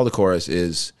what I call the chorus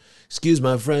is Excuse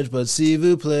my French, but s'il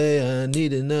vous plaît, I need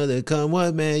to know that come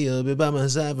what may, you'll be by my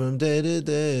side from day to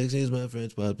day. Excuse my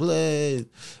French, but play.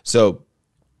 So,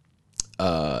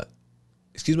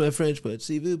 excuse my French, but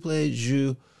s'il vous plaît,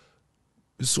 je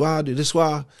soir de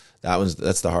soir.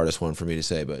 That's the hardest one for me to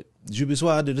say, but je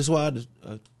besoin de soir.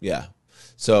 Yeah.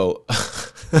 So,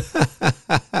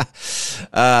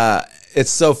 it's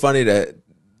so funny to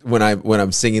when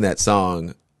I'm singing that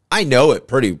song. I know it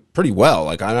pretty well.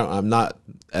 Like I'm not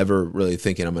ever really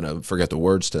thinking I'm gonna forget the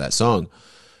words to that song,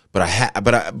 but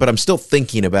I'm still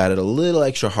thinking about it a little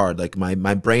extra hard. Like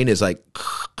my brain is like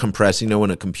compressing. You know,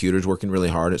 when a computer's working really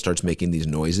hard, it starts making these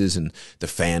noises, and the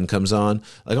fan comes on.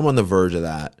 Like I'm on the verge of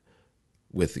that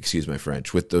with, excuse my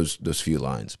French, with those few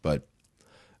lines. But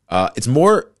it's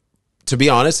more, to be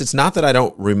honest, it's not that I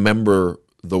don't remember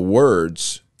the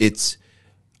words. It's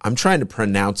I'm trying to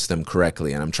pronounce them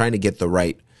correctly, and I'm trying to get the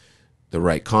right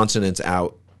consonants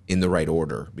out in the right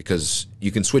order, because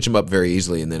you can switch them up very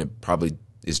easily and then it probably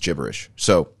is gibberish.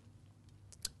 So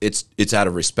it's out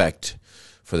of respect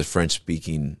for the French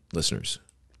speaking listeners.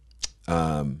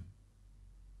 Yeah.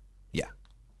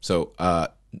 So I've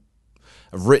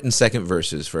written second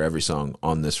verses for every song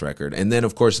on this record. And then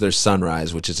of course there's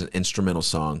Sunrise, which is an instrumental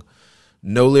song.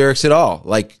 No lyrics at all.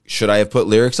 Like, should I have put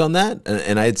lyrics on that?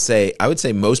 And I would say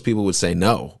most people would say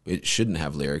no, it shouldn't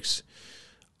have lyrics.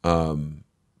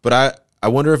 But I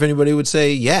wonder if anybody would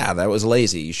say, yeah, that was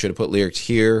lazy. You should have put lyrics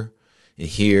here and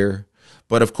here.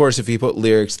 But of course, if you put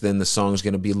lyrics, then the song's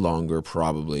going to be longer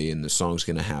probably, and the song's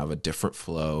going to have a different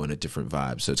flow and a different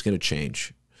vibe. So it's going to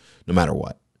change no matter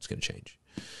what. It's going to change.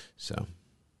 So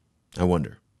I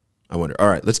wonder. All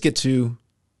right, let's get to,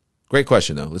 great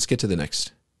question though. Let's get to the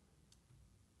next.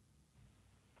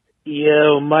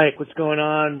 Yo, Mike, what's going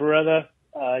on, brother?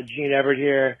 Gene Everett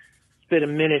here. It's been a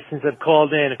minute since I've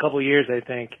called in, a couple of years, I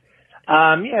think.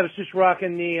 I was just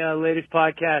rocking the latest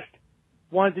podcast.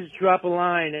 Wanted to just drop a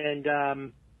line,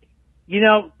 and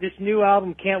this new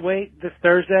album, Can't Wait, this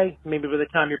Thursday. Maybe by the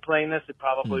time you're playing this, it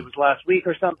probably was last week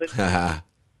or something.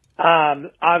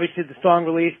 Obviously, the song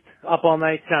released, Up All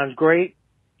Night, sounds great.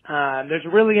 There's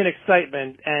really an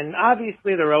excitement, and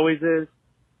obviously there always is.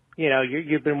 You know,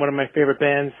 you've been one of my favorite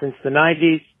bands since the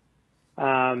 90s.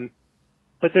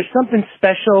 But there's something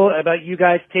special about you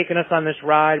guys taking us on this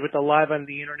ride with the Live on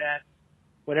the Internet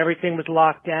when everything was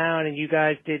locked down, and you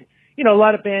guys did, a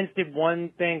lot of bands did one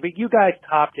thing, but you guys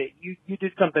topped it. You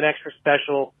did something extra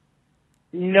special.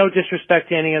 No disrespect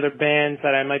to any other bands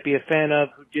that I might be a fan of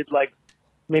who did like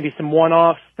maybe some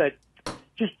one-offs that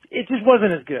it just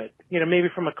wasn't as good. Maybe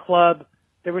from a club.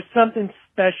 There was something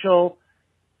special.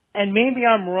 And maybe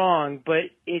I'm wrong,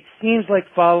 but it seems like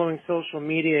following social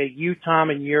media, you, Tom,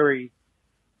 and Yuri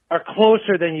are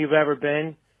closer than you've ever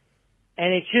been.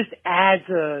 And it just adds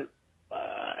an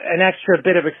extra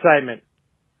bit of excitement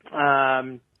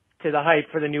to the hype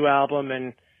for the new album.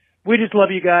 And we just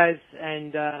love you guys.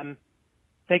 And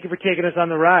thank you for taking us on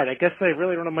the ride. I guess I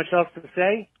really don't have much else to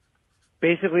say.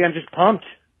 Basically, I'm just pumped.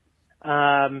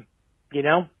 I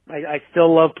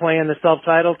still love playing the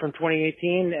self-titled from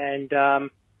 2018.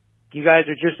 And you guys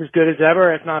are just as good as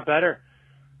ever, if not better.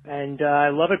 And I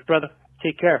love it, brother.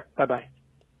 Take care. Bye-bye.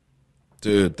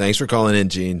 Dude, thanks for calling in,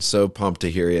 Gene. So pumped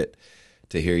to hear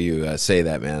you say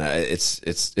that, man.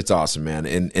 It's awesome, man.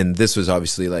 And this was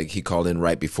obviously like he called in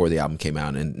right before the album came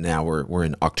out, and now we're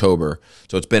in October,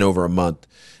 so it's been over a month.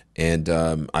 And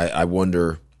I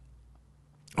wonder,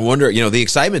 the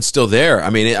excitement's still there. I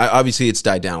mean, obviously it's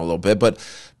died down a little bit, but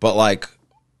like,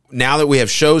 now that we have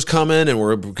shows coming and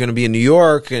we're going to be in New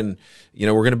York and,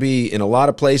 we're going to be in a lot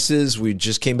of places. We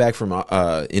just came back from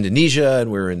Indonesia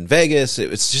and we're in Vegas.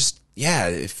 It's just,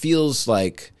 it feels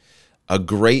like a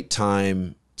great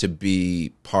time to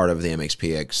be part of the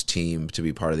MXPX team, to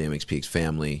be part of the MXPX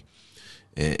family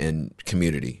and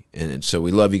community. And so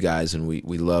we love you guys, and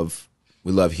we love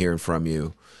hearing from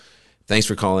you. Thanks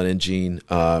for calling in, Gene.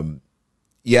 The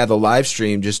live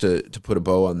stream, just to put a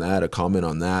bow on that, a comment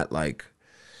on that, like,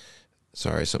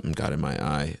 sorry, something got in my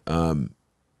eye.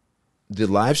 The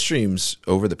live streams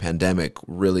over the pandemic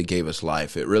really gave us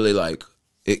life. It really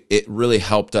it really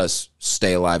helped us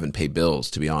stay alive and pay bills,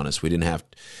 to be honest. We didn't have,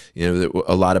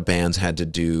 a lot of bands had to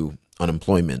do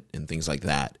unemployment and things like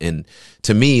that. And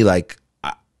to me, like,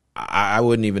 I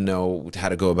wouldn't even know how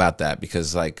to go about that,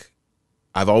 because like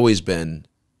I've always been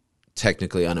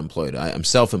technically unemployed. I'm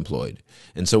self-employed.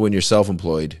 And so when you're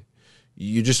self-employed,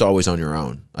 you're just always on your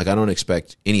own. Like, I don't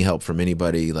expect any help from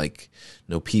anybody, like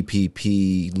no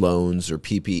PPP loans or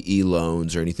PPE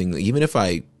loans or anything. Even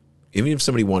if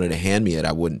somebody wanted to hand me it,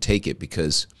 I wouldn't take it,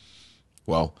 because,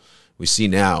 well, we see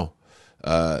now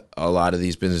a lot of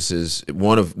these businesses,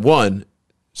 one,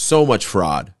 so much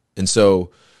fraud. And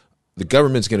so the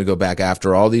government's going to go back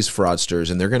after all these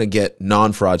fraudsters, and they're going to get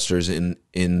non-fraudsters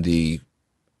in the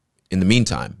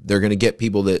meantime. They're going to get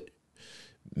people that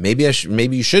maybe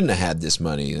you shouldn't have had this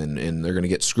money, and they're going to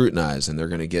get scrutinized, and they're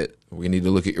going to get, we need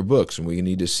to look at your books, and we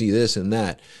need to see this and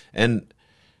that. And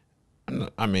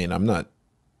I mean, I'm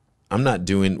not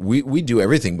doing, we do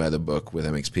everything by the book with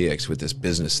MXPX, with this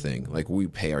business thing. Like, we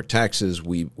pay our taxes.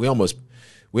 We almost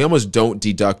don't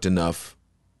deduct enough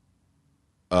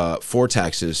for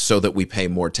taxes so that we pay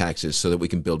more taxes so that we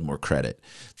can build more credit.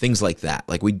 Things like that.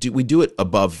 Like, we do it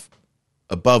above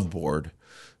board,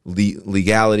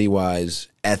 legality wise,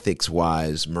 ethics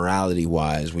wise, morality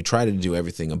wise. We try to do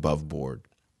everything above board.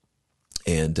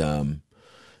 And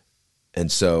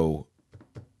so,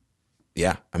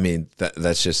 yeah, I mean,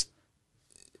 that's just,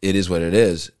 it is what it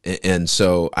is. And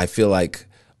so I feel like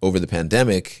over the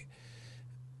pandemic,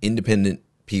 independent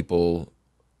people,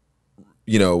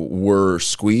 you know, were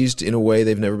squeezed in a way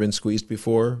they've never been squeezed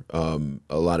before. A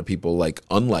lot of people, like,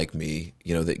 unlike me,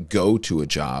 you know, that go to a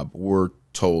job, were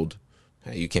told,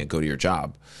 hey, you can't go to your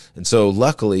job. And so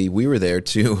luckily we were there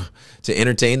to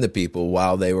entertain the people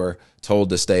while they were told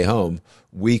to stay home.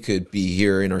 We could be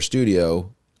here in our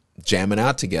studio jamming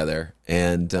out together.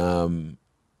 And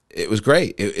it was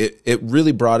great. It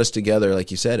really brought us together,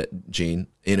 like you said, Gene,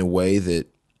 in a way that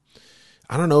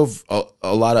I don't know if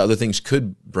a lot of other things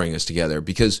could bring us together,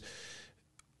 because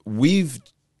we've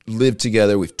lived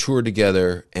together, we've toured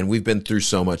together, and we've been through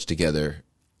so much together.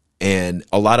 And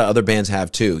a lot of other bands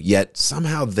have too, yet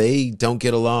somehow they don't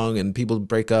get along, and people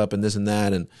break up and this and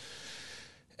that. And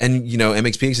you know,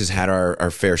 MXPX has had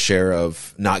our fair share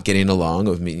of not getting along,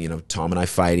 of me, you know, Tom and I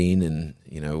fighting, and,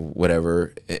 you know,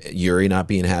 whatever, Yuri not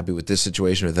being happy with this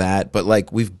situation or that. But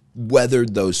like, we've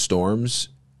weathered those storms,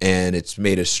 and it's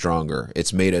made us stronger.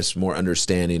 It's made us more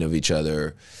understanding of each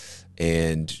other.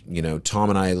 And, you know, Tom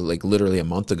and I, like, literally a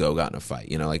month ago got in a fight,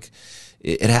 you know, like,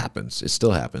 it happens. It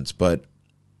still happens. But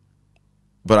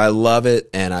I love it.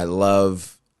 And I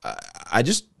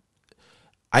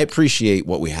appreciate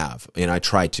what we have. And I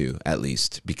try to, at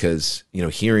least, because, you know,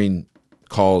 hearing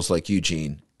calls like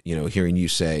Eugene, you know, hearing you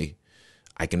say,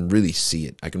 I can really see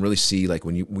it. I can really see, like,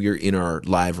 when we're in our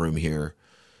live room here,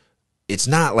 it's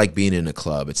not like being in a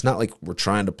club. It's not like we're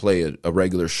trying to play a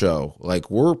regular show. Like,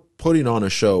 we're putting on a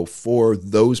show for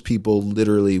those people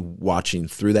literally watching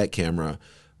through that camera,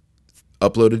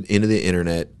 uploaded into the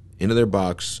internet, into their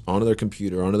box, onto their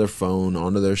computer, onto their phone,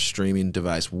 onto their streaming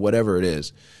device, whatever it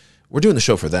is. We're doing the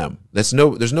show for them. There's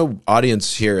no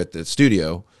audience here at the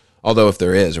studio, although if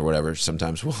there is or whatever,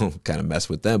 sometimes we'll kind of mess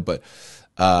with them. But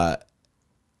I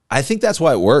think that's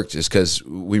why it worked, is because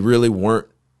we really weren't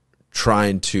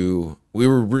we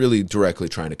were really directly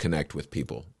trying to connect with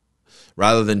people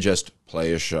rather than just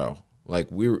play a show. Like,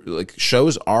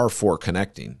 shows are for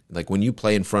connecting. Like, when you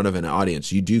play in front of an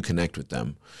audience, you do connect with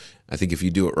them. I think if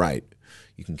you do it right,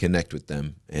 you can connect with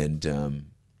them, and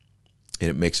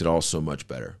it makes it all so much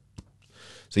better.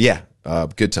 So yeah,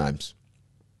 good times.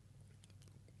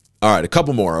 All right, a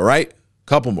couple more. All right,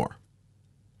 couple more.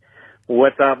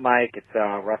 What's up, Mike? It's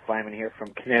Russ Lyman here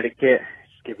from Connecticut.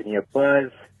 Just giving you a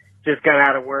buzz. Just got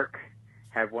out of work.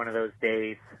 Had one of those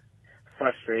days.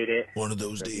 Frustrated. One of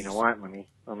those days. You know what? Let me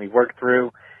get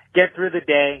through the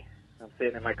day. I'm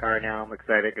sitting in my car now. I'm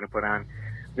excited. Going to put on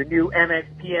the new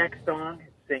MXPX song.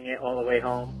 Sing it all the way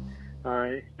home.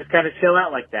 Just kind of chill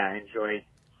out like that. Enjoy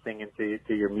singing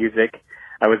to your music.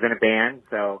 I was in a band,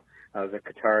 so I was a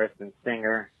guitarist and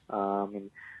singer. And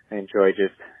I enjoy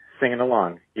just singing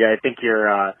along. Yeah, I think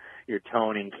your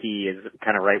tone and key is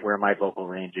kind of right where my vocal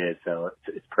range is, so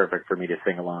it's perfect for me to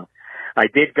sing along. I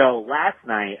did go last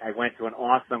night. I went to an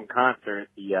awesome concert.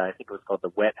 I think it was called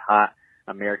the Wet Hot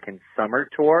American Summer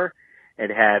Tour.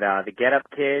 It had the Get Up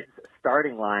Kids,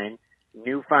 Starting Line,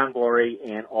 Newfound Glory,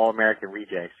 and All American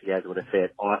Rejects. You guys would have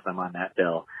fit awesome on that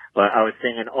bill. But I was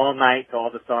singing all night to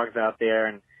all the songs out there,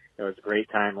 and it was a great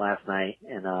time last night.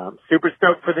 And super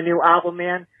stoked for the new album,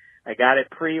 man. I got it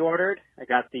pre-ordered. I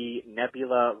got the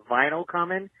Nebula vinyl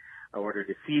coming. I ordered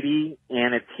a CD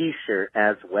and a T-shirt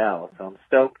as well. So I'm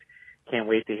stoked. Can't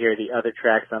wait to hear the other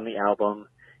tracks on the album.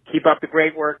 Keep up the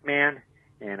great work, man,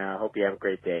 and I hope you have a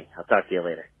great day. I'll talk to you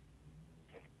later.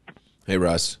 Hey,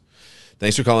 Russ.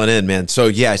 Thanks for calling in, man. So,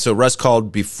 yeah, Russ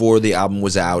called before the album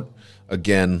was out.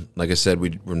 Again, like I said,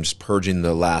 we're just purging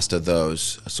the last of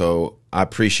those. So I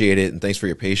appreciate it, and thanks for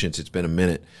your patience. It's been a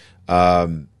minute.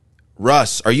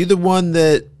 Russ, are you the one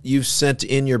that you've sent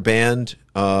in your band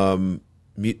to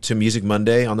Music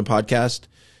Monday on the podcast?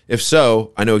 If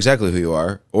so, I know exactly who you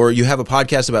are. Or you have a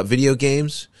podcast about video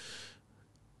games?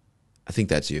 I think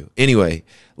that's you. Anyway,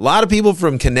 a lot of people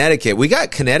from Connecticut. We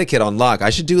got Connecticut on lock. I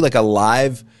should do like a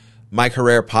live Mike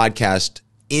Herrera podcast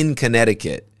in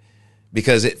Connecticut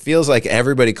because it feels like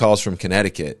everybody calls from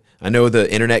Connecticut. I know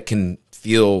the internet can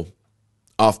feel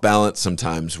off balance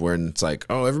sometimes when it's like,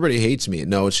 oh, everybody hates me.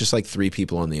 No, it's just like 3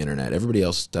 people on the internet. Everybody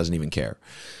else doesn't even care.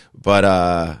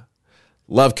 But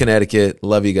love Connecticut.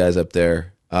 Love you guys up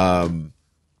there. Man,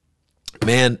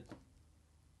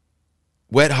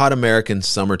 Wet Hot American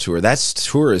Summer Tour. That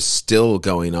tour is still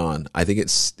going on. I think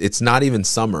it's not even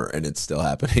summer and it's still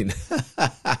happening.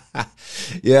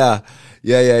 Yeah.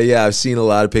 I've seen a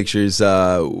lot of pictures.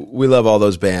 We love all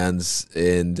those bands,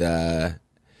 and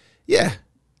yeah,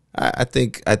 I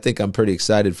think I'm pretty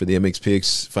excited for the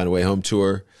MXPX Find a Way Home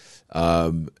tour.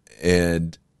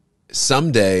 And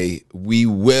someday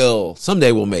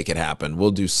we'll make it happen.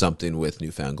 We'll do something with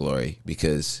Newfound Glory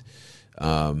because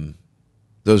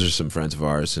those are some friends of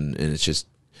ours, and it's just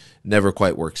never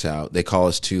quite works out. They call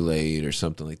us too late or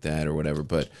something like that or whatever.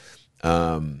 But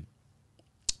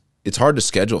it's hard to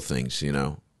schedule things,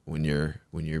 when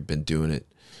you've been doing it.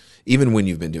 Even when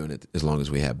you've been doing it as long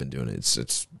as we have been doing it,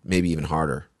 it's maybe even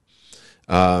harder.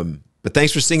 But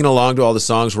thanks for singing along to all the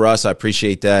songs, Russ. I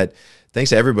appreciate that. Thanks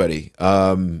to everybody.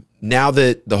 Now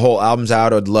that the whole album's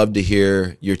out, I'd love to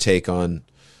hear your take on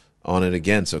it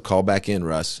again. So call back in,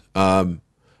 Russ. All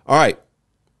right.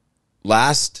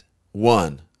 Last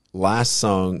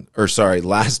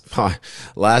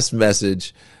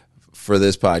message for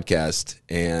this podcast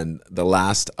and the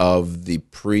last of the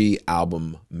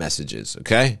pre-album messages.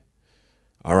 Okay.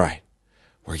 All right.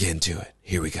 We're getting to it.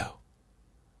 Here we go.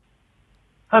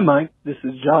 Hi, Mike. This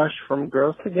is Josh from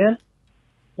Gross again.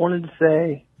 Wanted to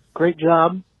say great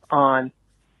job on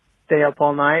Stay Up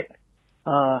All Night.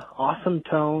 Awesome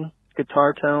tone,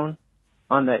 guitar tone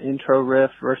on that intro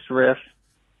riff, verse riff.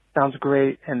 Sounds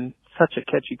great and such a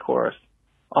catchy chorus.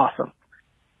 Awesome.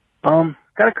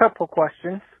 Got a couple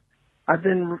questions. I've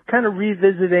been kind of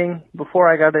revisiting, before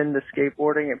I got into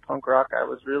skateboarding and punk rock, I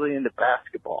was really into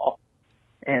basketball.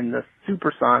 And the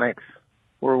Supersonics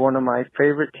were one of my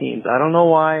favorite teams. I don't know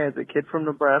why. As a kid from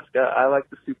Nebraska, I liked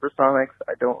the Supersonics.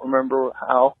 I don't remember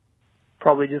how.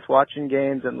 Probably just watching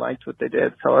games and liked what they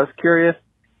did. So I was curious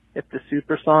if the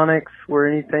Supersonics were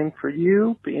anything for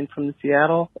you, being from the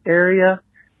Seattle area,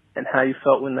 and how you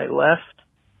felt when they left.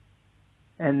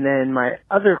 And then my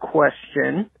other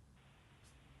question...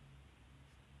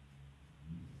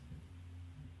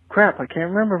 Crap, I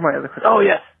can't remember my other question. Oh,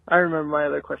 yes, I remember my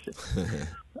other question.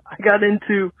 I got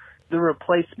into the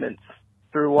Replacements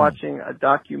through watching a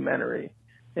documentary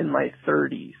in my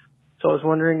 30s. So I was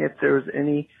wondering if there was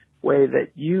any way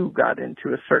that you got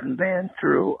into a certain band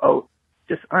through a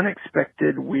just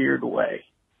unexpected, weird way.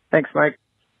 Thanks, Mike.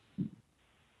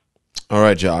 All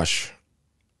right, Josh.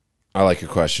 I like your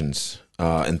questions.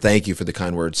 And thank you for the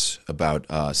kind words about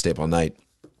Stay Up All Night.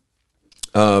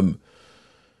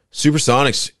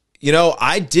 Supersonics,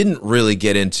 I didn't really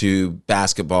get into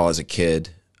basketball as a kid.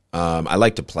 I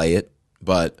like to play it,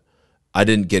 but I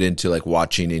didn't get into like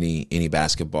watching any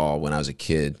basketball when I was a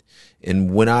kid.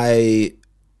 And when I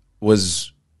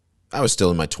was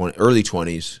still in my early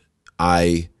 20s,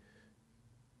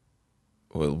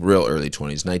 real early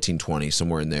 20s, 1920,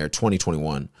 somewhere in there,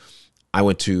 2021, I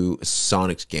went to a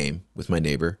Sonics game with my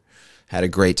neighbor, had a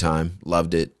great time,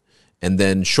 loved it. And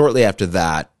then shortly after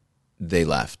that, they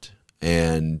left.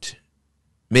 And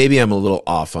maybe I'm a little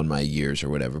off on my years or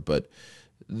whatever, but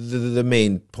the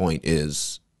main point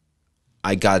is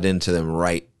I got into them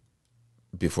right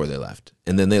before they left.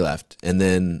 And then they left. And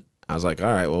then I was like,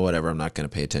 all right, well, whatever. I'm not going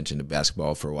to pay attention to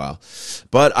basketball for a while.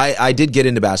 But I did get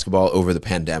into basketball over the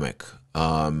pandemic.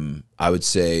 I would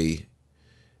say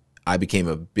I became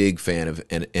a big fan of the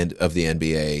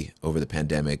NBA over the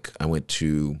pandemic. I went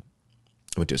to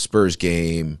a Spurs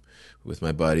game with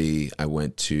my buddy. I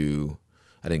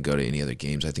didn't go to any other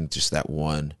games. I think just that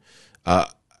one.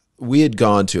 We had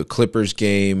gone to a Clippers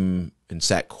game and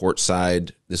sat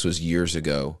courtside. This was years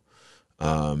ago.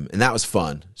 And that was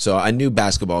fun. So I knew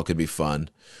basketball could be fun,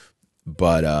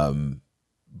 but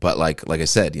like I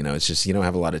said, it's just, you don't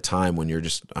have a lot of time when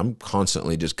I'm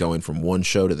constantly just going from one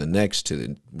show to the next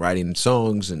to writing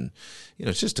songs. And,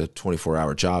 it's just a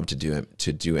 24-hour job to do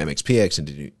MXPX and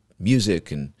to do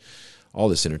music and all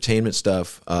this entertainment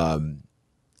stuff.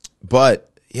 But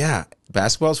yeah,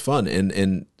 basketball's fun.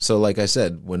 And so, like I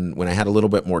said, when I had a little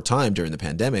bit more time during the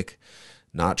pandemic,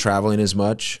 not traveling as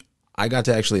much, I got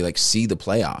to actually like see the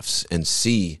playoffs and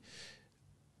see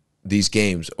these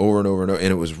games over and over and over.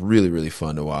 And it was really, really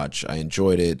fun to watch. I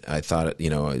enjoyed it. I thought,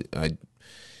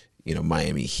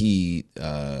 Miami Heat,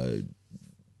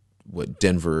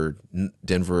 Denver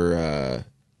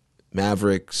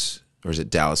Mavericks, or is it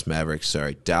Dallas Mavericks?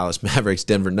 Sorry, Dallas Mavericks,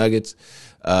 Denver Nuggets.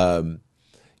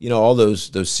 You know, all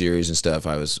those series and stuff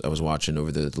I was watching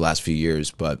over the last few years.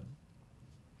 But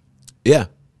yeah,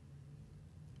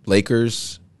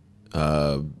 Lakers.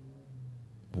 Yeah,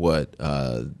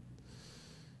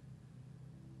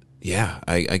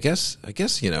 I guess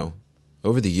you know,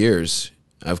 over the years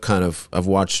I've kind of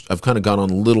gone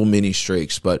on little mini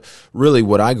streaks, but really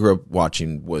what I grew up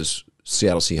watching was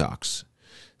Seattle Seahawks.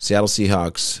 Seattle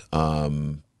Seahawks,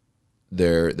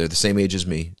 they're the same age as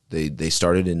me. They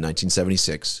started in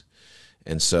 1976,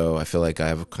 and so I feel like I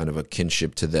have kind of a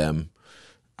kinship to them,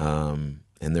 and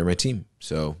they're my team.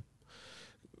 So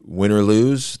win or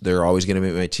lose, they're always going to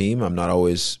be my team. I'm not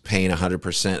always paying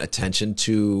 100% attention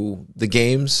to the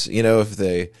games. You know, if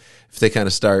they kind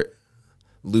of start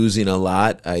losing a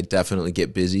lot, I definitely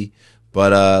get busy.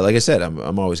 But like I said,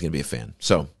 I'm always going to be a fan.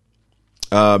 So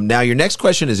now your next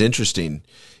question is interesting.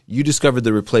 You discovered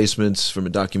the Replacements from a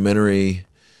documentary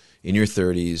in your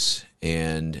 30s,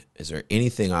 and is there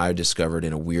anything I discovered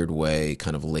in a weird way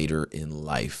kind of later in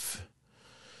life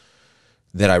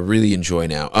that I really enjoy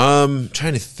now?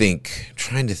 Trying to think.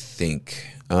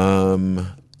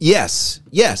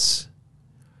 Yes.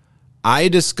 I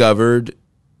discovered,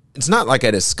 it's not like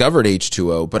I discovered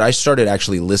H2O, but I started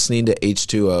actually listening to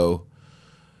H2O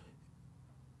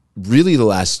really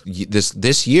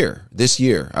this year.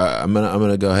 I'm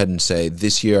gonna go ahead and say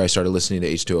this year I started listening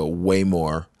to H2O way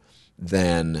more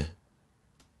than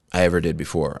I ever did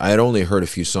before. I had only heard a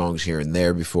few songs here and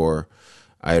there before.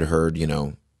 I had heard, you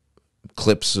know,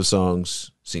 clips of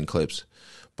songs, seen clips,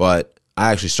 but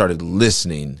I actually started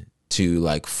listening to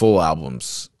like full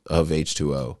albums of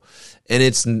H2O, and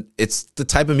it's the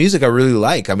type of music I really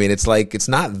like. I mean, it's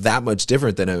not that much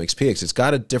different than MXPX. It's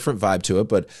got a different vibe to it,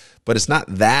 but it's not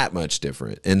that much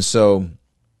different. And so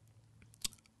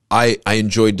I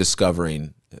enjoyed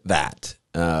discovering that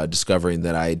I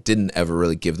didn't ever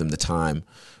really give them the time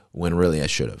when really I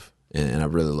should have. And I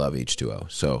really love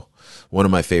H2O. So one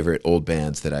of my favorite old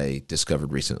bands that I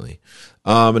discovered recently.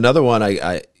 Another one,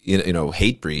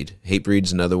 Hatebreed.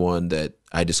 Hatebreed's another one that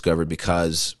I discovered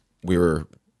because we were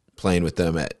playing with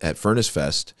them at Furnace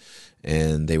Fest,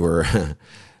 and they were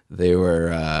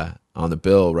on the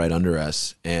bill right under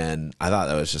us, and I thought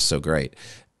that was just so great.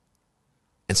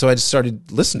 And so I just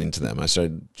started listening to them. I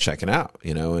started checking out,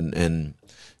 you know, and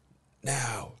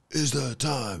now is the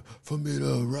time for me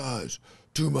to rise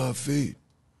to my feet.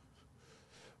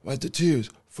 Wipe the tears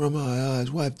from my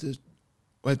eyes. Wipe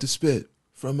the spit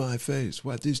from my face.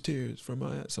 Wipe these tears from my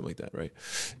eyes. Something like that, right?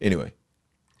 Anyway,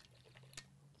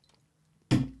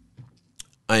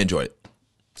 I enjoyed it.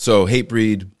 So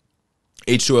Hatebreed,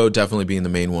 H2O definitely being the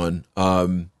main one.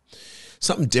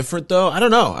 Something different though, I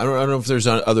don't know. I don't know if there's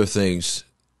other things.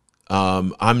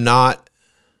 I'm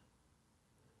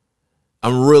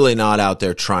really not out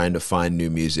there trying to find new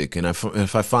music. And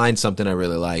if I find something I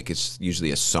really like, it's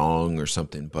usually a song or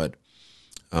something. But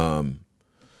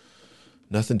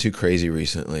nothing too crazy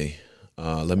recently.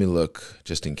 Let me look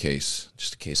just in case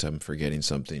I'm forgetting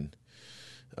something.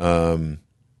 Well,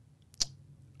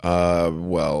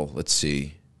 let's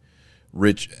see.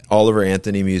 Oliver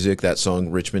Anthony music, that song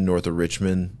Richmond North of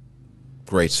Richmond.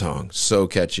 Great song. So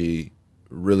catchy.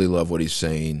 Really love what he's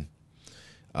saying.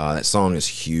 That song is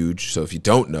huge, so if you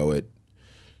don't know it,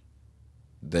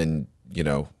 then, you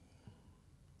know,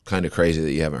 kind of crazy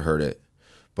that you haven't heard it.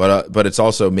 But it's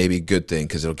also maybe a good thing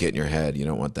because it'll get in your head. You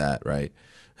don't want that, right?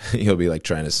 You'll be like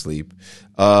trying to sleep.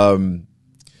 You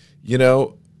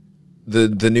know,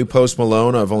 the new Post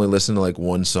Malone, I've only listened to like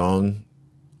one song.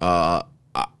 I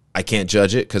can't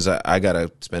judge it because I got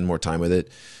to spend more time with it.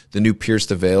 The new Pierce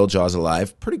the Veil, Jaws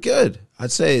Alive, pretty good.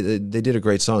 I'd say they did a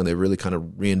great song. They really kind of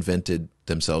reinvented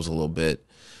themselves a little bit.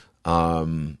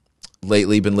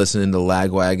 Lately, been listening to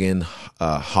Lagwagon,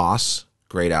 Haas,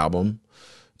 great album.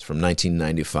 It's from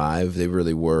 1995. They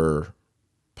really were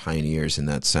pioneers in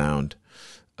that sound.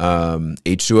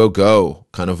 H2O Go,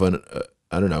 kind of I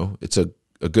don't know. It's a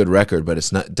good record, but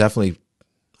it's not definitely.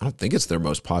 I don't think it's their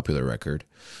most popular record,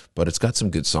 but it's got some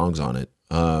good songs on it.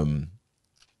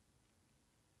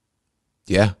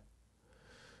 Yeah.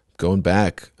 Going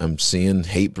back, I'm seeing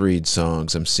Hatebreed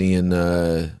songs. I'm seeing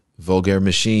Vulgar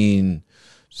Machine,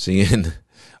 seeing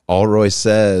All Roy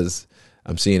Says.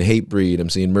 I'm seeing Hatebreed.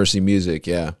 I'm seeing Mercy Music.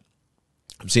 Yeah.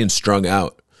 I'm seeing Strung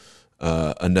Out.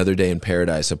 Another Day in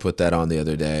Paradise. I put that on the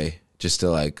other day just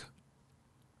to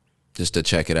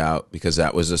check it out because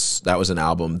that was an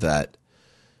album that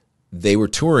they were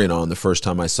touring on the first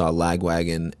time I saw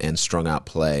Lagwagon and Strung Out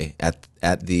play at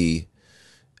the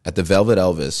Velvet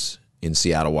Elvis in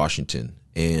Seattle, Washington.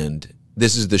 And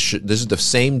this is the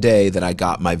same day that I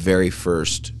got my very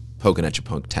first Poking at Your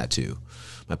Punk tattoo.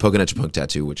 My Poking at Your Punk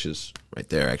tattoo, which is right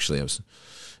there. Actually, I was,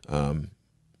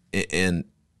 and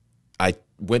I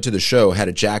went to the show, had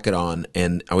a jacket on,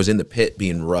 and I was in the pit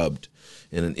being rubbed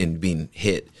and being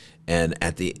hit. And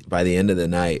by the end of the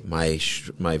night, my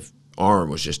arm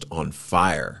was just on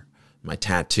fire. My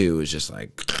tattoo was just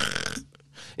like,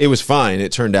 it was fine.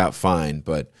 It turned out fine,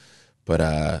 but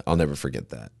I'll never forget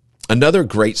that. Another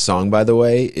great song, by the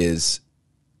way, is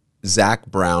Zac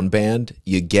Brown Band.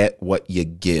 You Get What You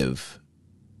Give.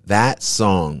 That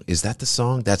song, is that the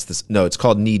song? No, it's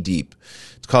called Knee Deep.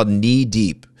 It's called Knee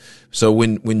Deep. So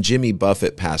when Jimmy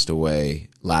Buffett passed away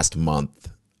last month,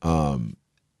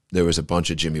 there was a bunch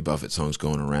of Jimmy Buffett songs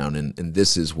going around, and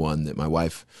this is one that my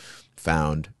wife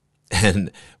found.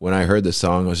 And when I heard the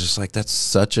song, I was just like, that's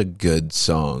such a good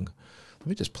song. Let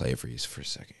me just play it for you for a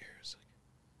second here.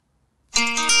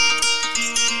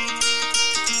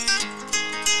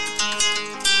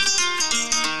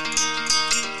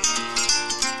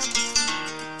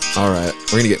 All right,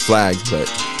 we're gonna get flagged, but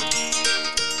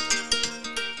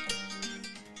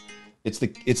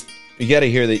you gotta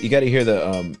hear the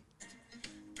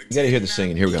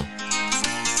singing. Here we go.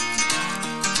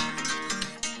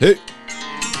 Hey.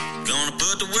 Gonna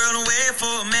put the world away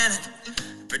for a minute,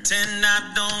 pretend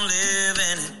I don't live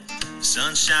in it.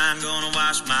 Sunshine gonna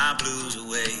wash my blues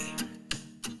away.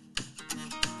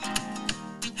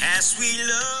 Has sweet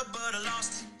love, but I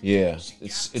lost. Yeah,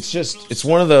 it's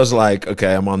one of those like,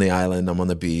 okay, I'm on the island, I'm on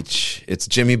the beach. It's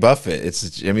Jimmy Buffett. It's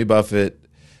Jimmy Buffett,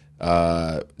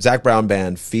 Zac Brown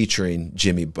Band featuring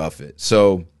Jimmy Buffett.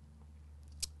 So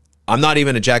I'm not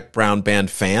even a Zac Brown Band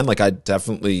fan. Like, I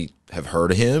definitely have heard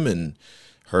of him and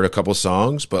heard a couple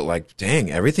songs, but like,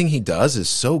 dang, everything he does is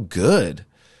so good.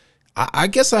 I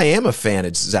guess I am a fan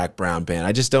of Zac Brown Band.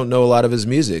 I just don't know a lot of his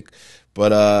music,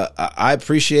 but I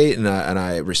appreciate and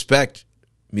I respect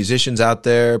musicians out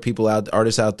there,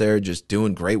 artists out there just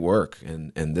doing great work,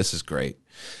 and this is great.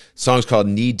 The song's called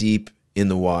Knee Deep in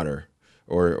the Water,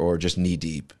 or just Knee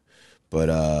Deep.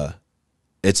 But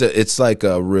it's like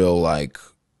a real like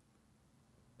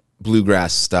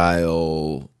bluegrass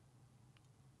style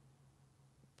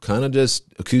kind of just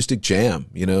acoustic jam,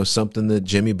 something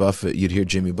that you'd hear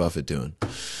Jimmy Buffett doing.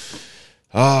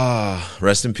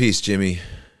 Rest in peace, Jimmy.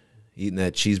 Eating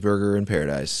that cheeseburger in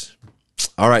paradise.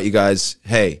 All right, you guys.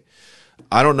 Hey,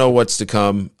 I don't know what's to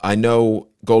come. I know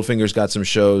Goldfinger's got some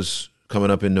shows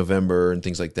coming up in November and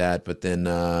things like that, but then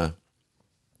we're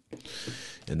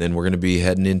going to be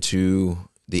heading into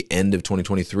the end of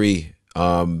 2023.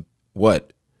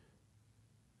 What?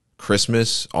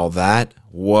 Christmas, all that.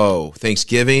 Whoa,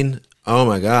 Thanksgiving. Oh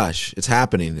my gosh, it's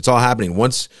happening. It's all happening.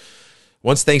 Once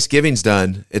Thanksgiving's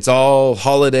done, it's all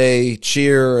holiday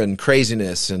cheer and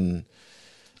craziness. And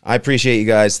I appreciate you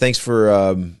guys. Thanks for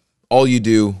all you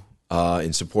do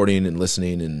in supporting and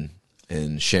listening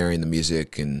and sharing the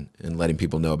music and letting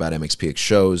people know about MXPX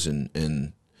shows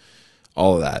and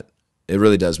all of that. It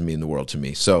really does mean the world to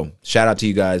me. So shout out to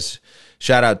you guys.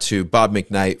 Shout out to Bob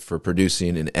McKnight for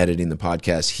producing and editing the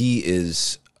podcast. He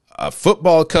is a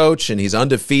football coach and he's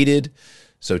undefeated.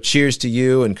 So cheers to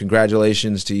you and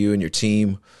congratulations to you and your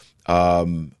team.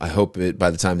 I hope by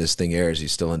the time this thing airs,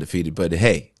 he's still undefeated. But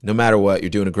hey, no matter what,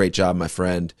 you're doing a great job, my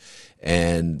friend.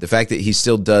 And the fact that he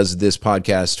still does this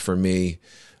podcast for me,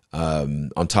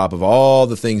 on top of all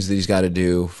the things that he's got to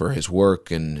do for his work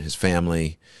and his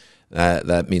family,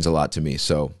 that means a lot to me.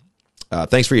 So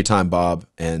thanks for your time, Bob.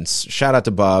 And shout out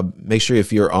to Bob. Make sure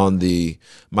if you're on the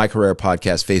My Herrera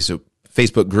Podcast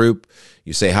Facebook group,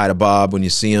 you say hi to Bob when you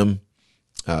see him.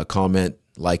 Comment,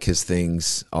 like his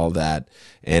things, all that.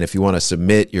 And if you want to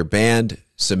submit your band,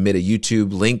 submit a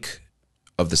YouTube link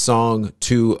of the song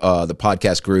to the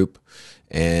podcast group,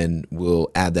 and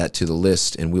we'll add that to the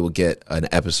list, and we will get an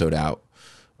episode out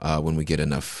when we get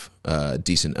enough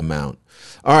decent amount.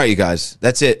 All right, you guys,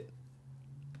 that's it.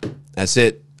 That's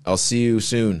it. I'll see you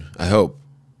soon, I hope.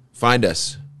 Find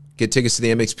us. Get tickets to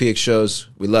the MXPX shows.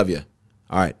 We love you.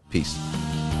 All right, peace.